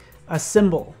a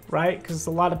symbol, right? Because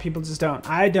a lot of people just don't.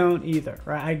 I don't either,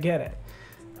 right? I get it.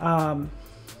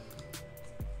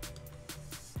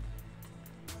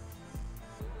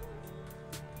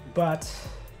 but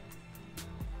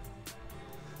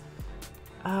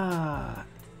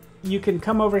you can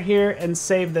come over here and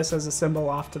save this as a symbol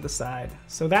off to the side.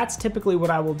 So that's typically what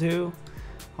I will do.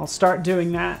 I'll start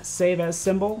doing that, save as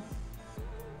symbol,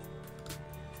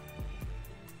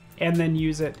 and then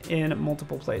use it in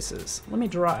multiple places. Let me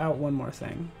draw out one more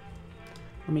thing.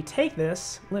 Let me take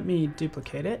this, let me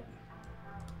duplicate it.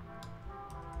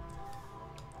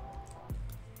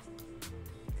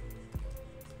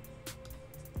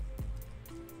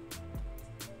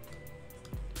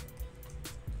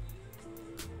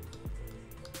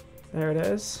 There it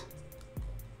is.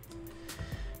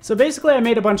 So basically I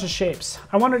made a bunch of shapes.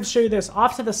 I wanted to show you this.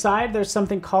 Off to the side, there's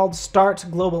something called Start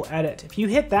Global Edit. If you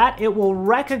hit that, it will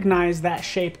recognize that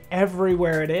shape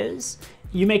everywhere it is.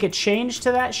 You make a change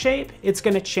to that shape, it's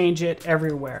gonna change it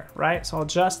everywhere, right? So I'll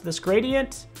adjust this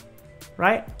gradient,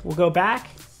 right? We'll go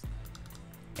back,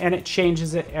 and it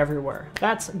changes it everywhere.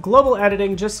 That's global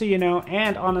editing, just so you know,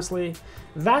 and honestly,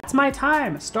 that's my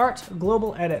time. Start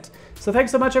Global Edit. So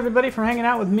thanks so much, everybody, for hanging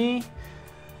out with me.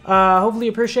 Hopefully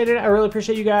you appreciate it. I really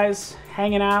appreciate you guys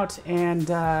hanging out,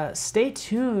 and stay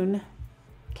tuned.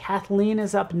 Kathleen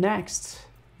is up next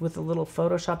with a little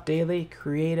Photoshop Daily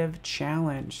Creative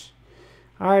Challenge.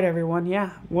 All right, everyone.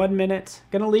 Yeah, 1 minute.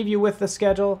 Gonna leave you with the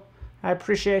schedule. I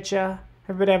appreciate you.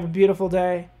 Everybody have a beautiful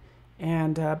day,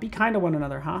 and be kind to one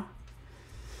another, huh?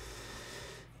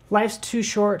 Life's too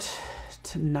short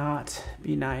to not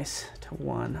be nice to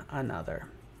one another.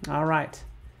 All right.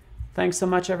 Thanks so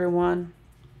much, everyone.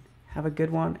 Have a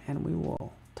good one, and we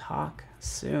will talk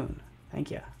soon. Thank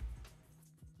you.